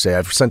people who say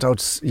I've sent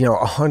out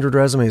 100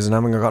 resumes and I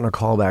haven't gotten a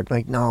call back.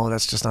 Like, no,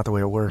 that's just not the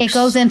way it works. It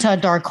goes into a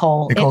dark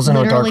hole. It goes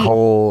into a dark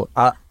hole.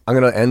 I'm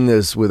going to end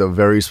this with a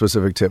very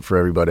specific tip for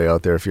everybody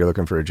out there if you're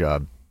looking for a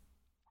job.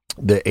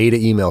 The AIDA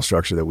email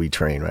structure that we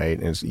train, right?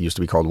 And it used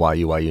to be called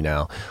YU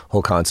Now.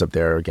 Whole concept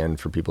there, again,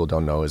 for people who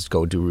don't know, is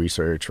go do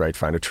research, right?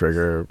 Find a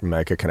trigger,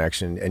 make a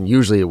connection. And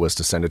usually it was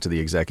to send it to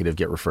the executive,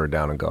 get referred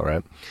down and go,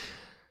 right?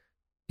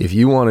 If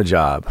you want a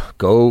job,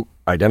 go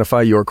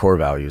identify your core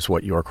values,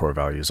 what your core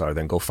values are,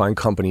 then go find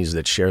companies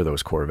that share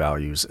those core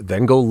values.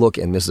 Then go look,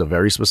 and this is a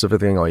very specific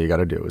thing, all you got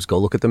to do is go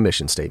look at the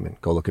mission statement,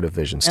 go look at a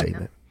vision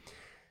statement.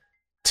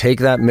 Take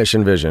that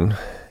mission vision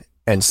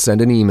and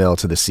send an email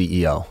to the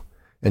CEO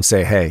and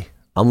say, hey,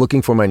 I'm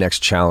looking for my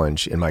next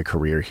challenge in my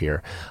career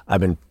here.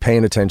 I've been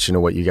paying attention to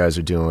what you guys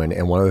are doing,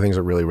 and one of the things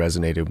that really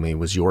resonated with me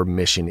was your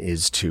mission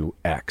is to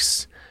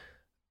X.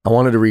 I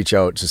wanted to reach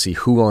out to see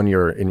who in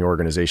your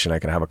organization I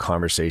can have a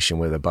conversation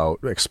with about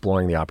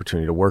exploring the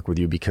opportunity to work with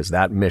you, because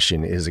that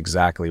mission is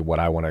exactly what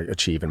I want to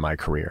achieve in my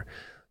career.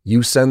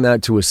 You send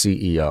that to a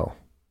CEO,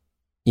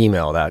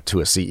 email that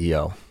to a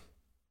CEO,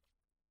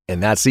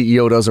 and that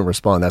CEO doesn't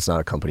respond. That's not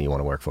a company you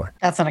want to work for.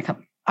 That's not a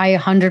company. I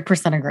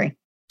 100% agree.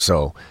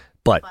 So,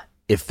 but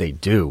if they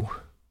do,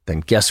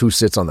 then guess who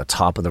sits on the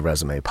top of the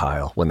resume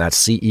pile when that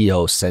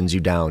CEO sends you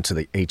down to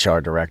the HR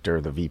director,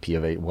 the VP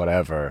of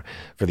whatever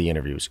for the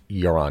interviews?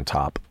 You're on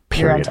top.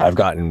 Period. I've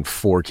gotten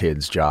 4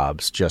 kids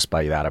jobs just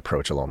by that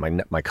approach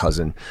alone. My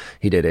cousin,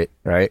 he did it,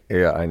 right?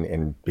 Yeah,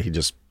 and he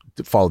just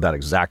followed that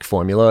exact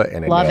formula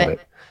and Love nailed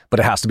it. But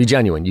it has to be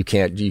genuine. You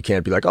can't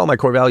be like, oh, my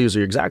core values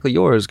are exactly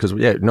yours. Because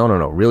no.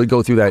 Really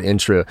go through that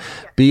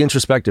be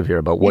introspective here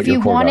about what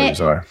your core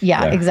values are.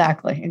 Yeah,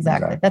 exactly.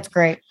 That's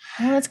great.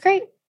 Oh, that's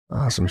great.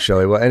 Awesome,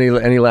 Shelly. Well,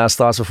 any last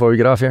thoughts before we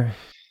get off here?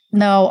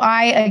 No,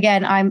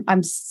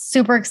 I'm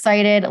super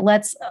excited.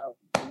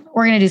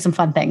 We're going to do some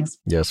fun things.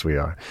 Yes, we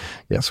are.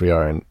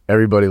 And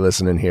everybody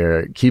listening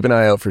here, keep an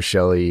eye out for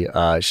Shelly.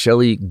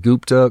 Shelly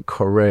Gupta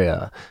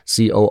Correa,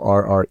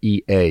 Correa.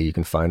 You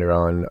can find her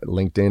on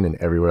LinkedIn and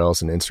everywhere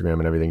else, and Instagram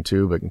and everything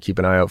too. But keep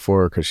an eye out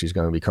for her because she's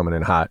going to be coming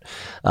in hot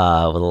with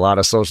a lot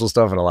of social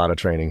stuff and a lot of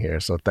training here.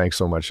 So thanks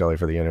so much, Shelly,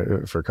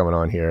 for coming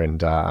on here.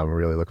 And I'm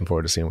really looking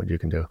forward to seeing what you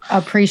can do.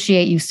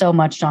 Appreciate you so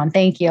much, John.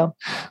 Thank you.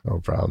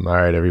 No problem. All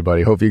right,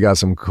 everybody. Hope you got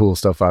some cool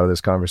stuff out of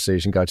this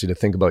conversation. Got you to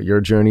think about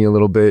your journey a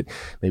little bit.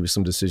 Maybe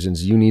some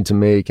decisions you need to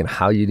make and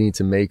how you need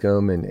to make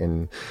them,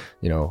 and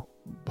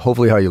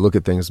hopefully how you look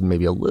at things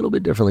maybe a little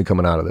bit differently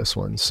coming out of this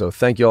one. So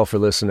thank you all for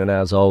listening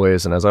as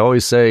always. And as I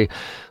always say,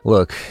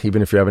 look,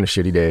 even if you're having a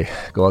shitty day,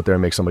 go out there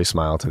and make somebody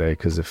smile today,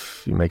 because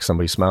if you make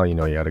somebody smile, you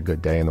had a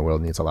good day, and the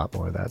world needs a lot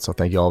more of that. So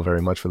thank you all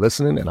very much for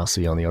listening, and I'll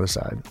see you on the other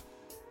side.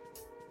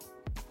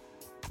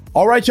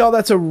 All right, y'all,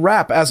 that's a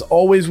wrap. As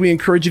always, we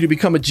encourage you to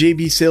become a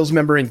JB Sales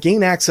member and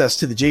gain access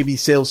to the JB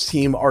Sales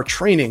team. Our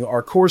training,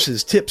 our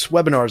courses, tips,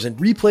 webinars, and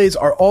replays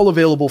are all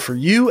available for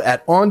you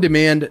at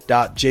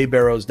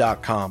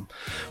ondemand.jbarrows.com.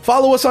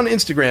 Follow us on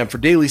Instagram for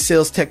daily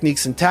sales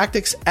techniques and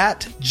tactics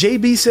at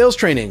JB Sales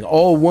Training,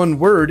 all one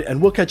word, and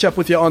we'll catch up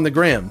with you on the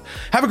gram.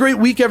 Have a great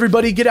week,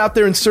 everybody. Get out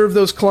there and serve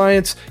those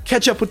clients,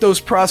 catch up with those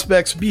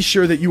prospects. Be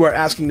sure that you are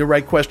asking the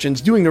right questions,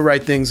 doing the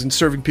right things, and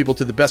serving people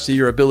to the best of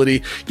your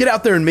ability. Get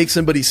out there and make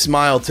somebody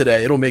smile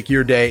today. It'll make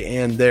your day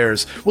and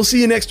theirs. We'll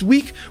see you next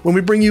week when we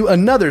bring you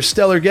another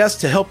stellar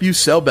guest to help you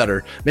sell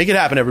better. Make it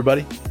happen,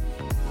 everybody.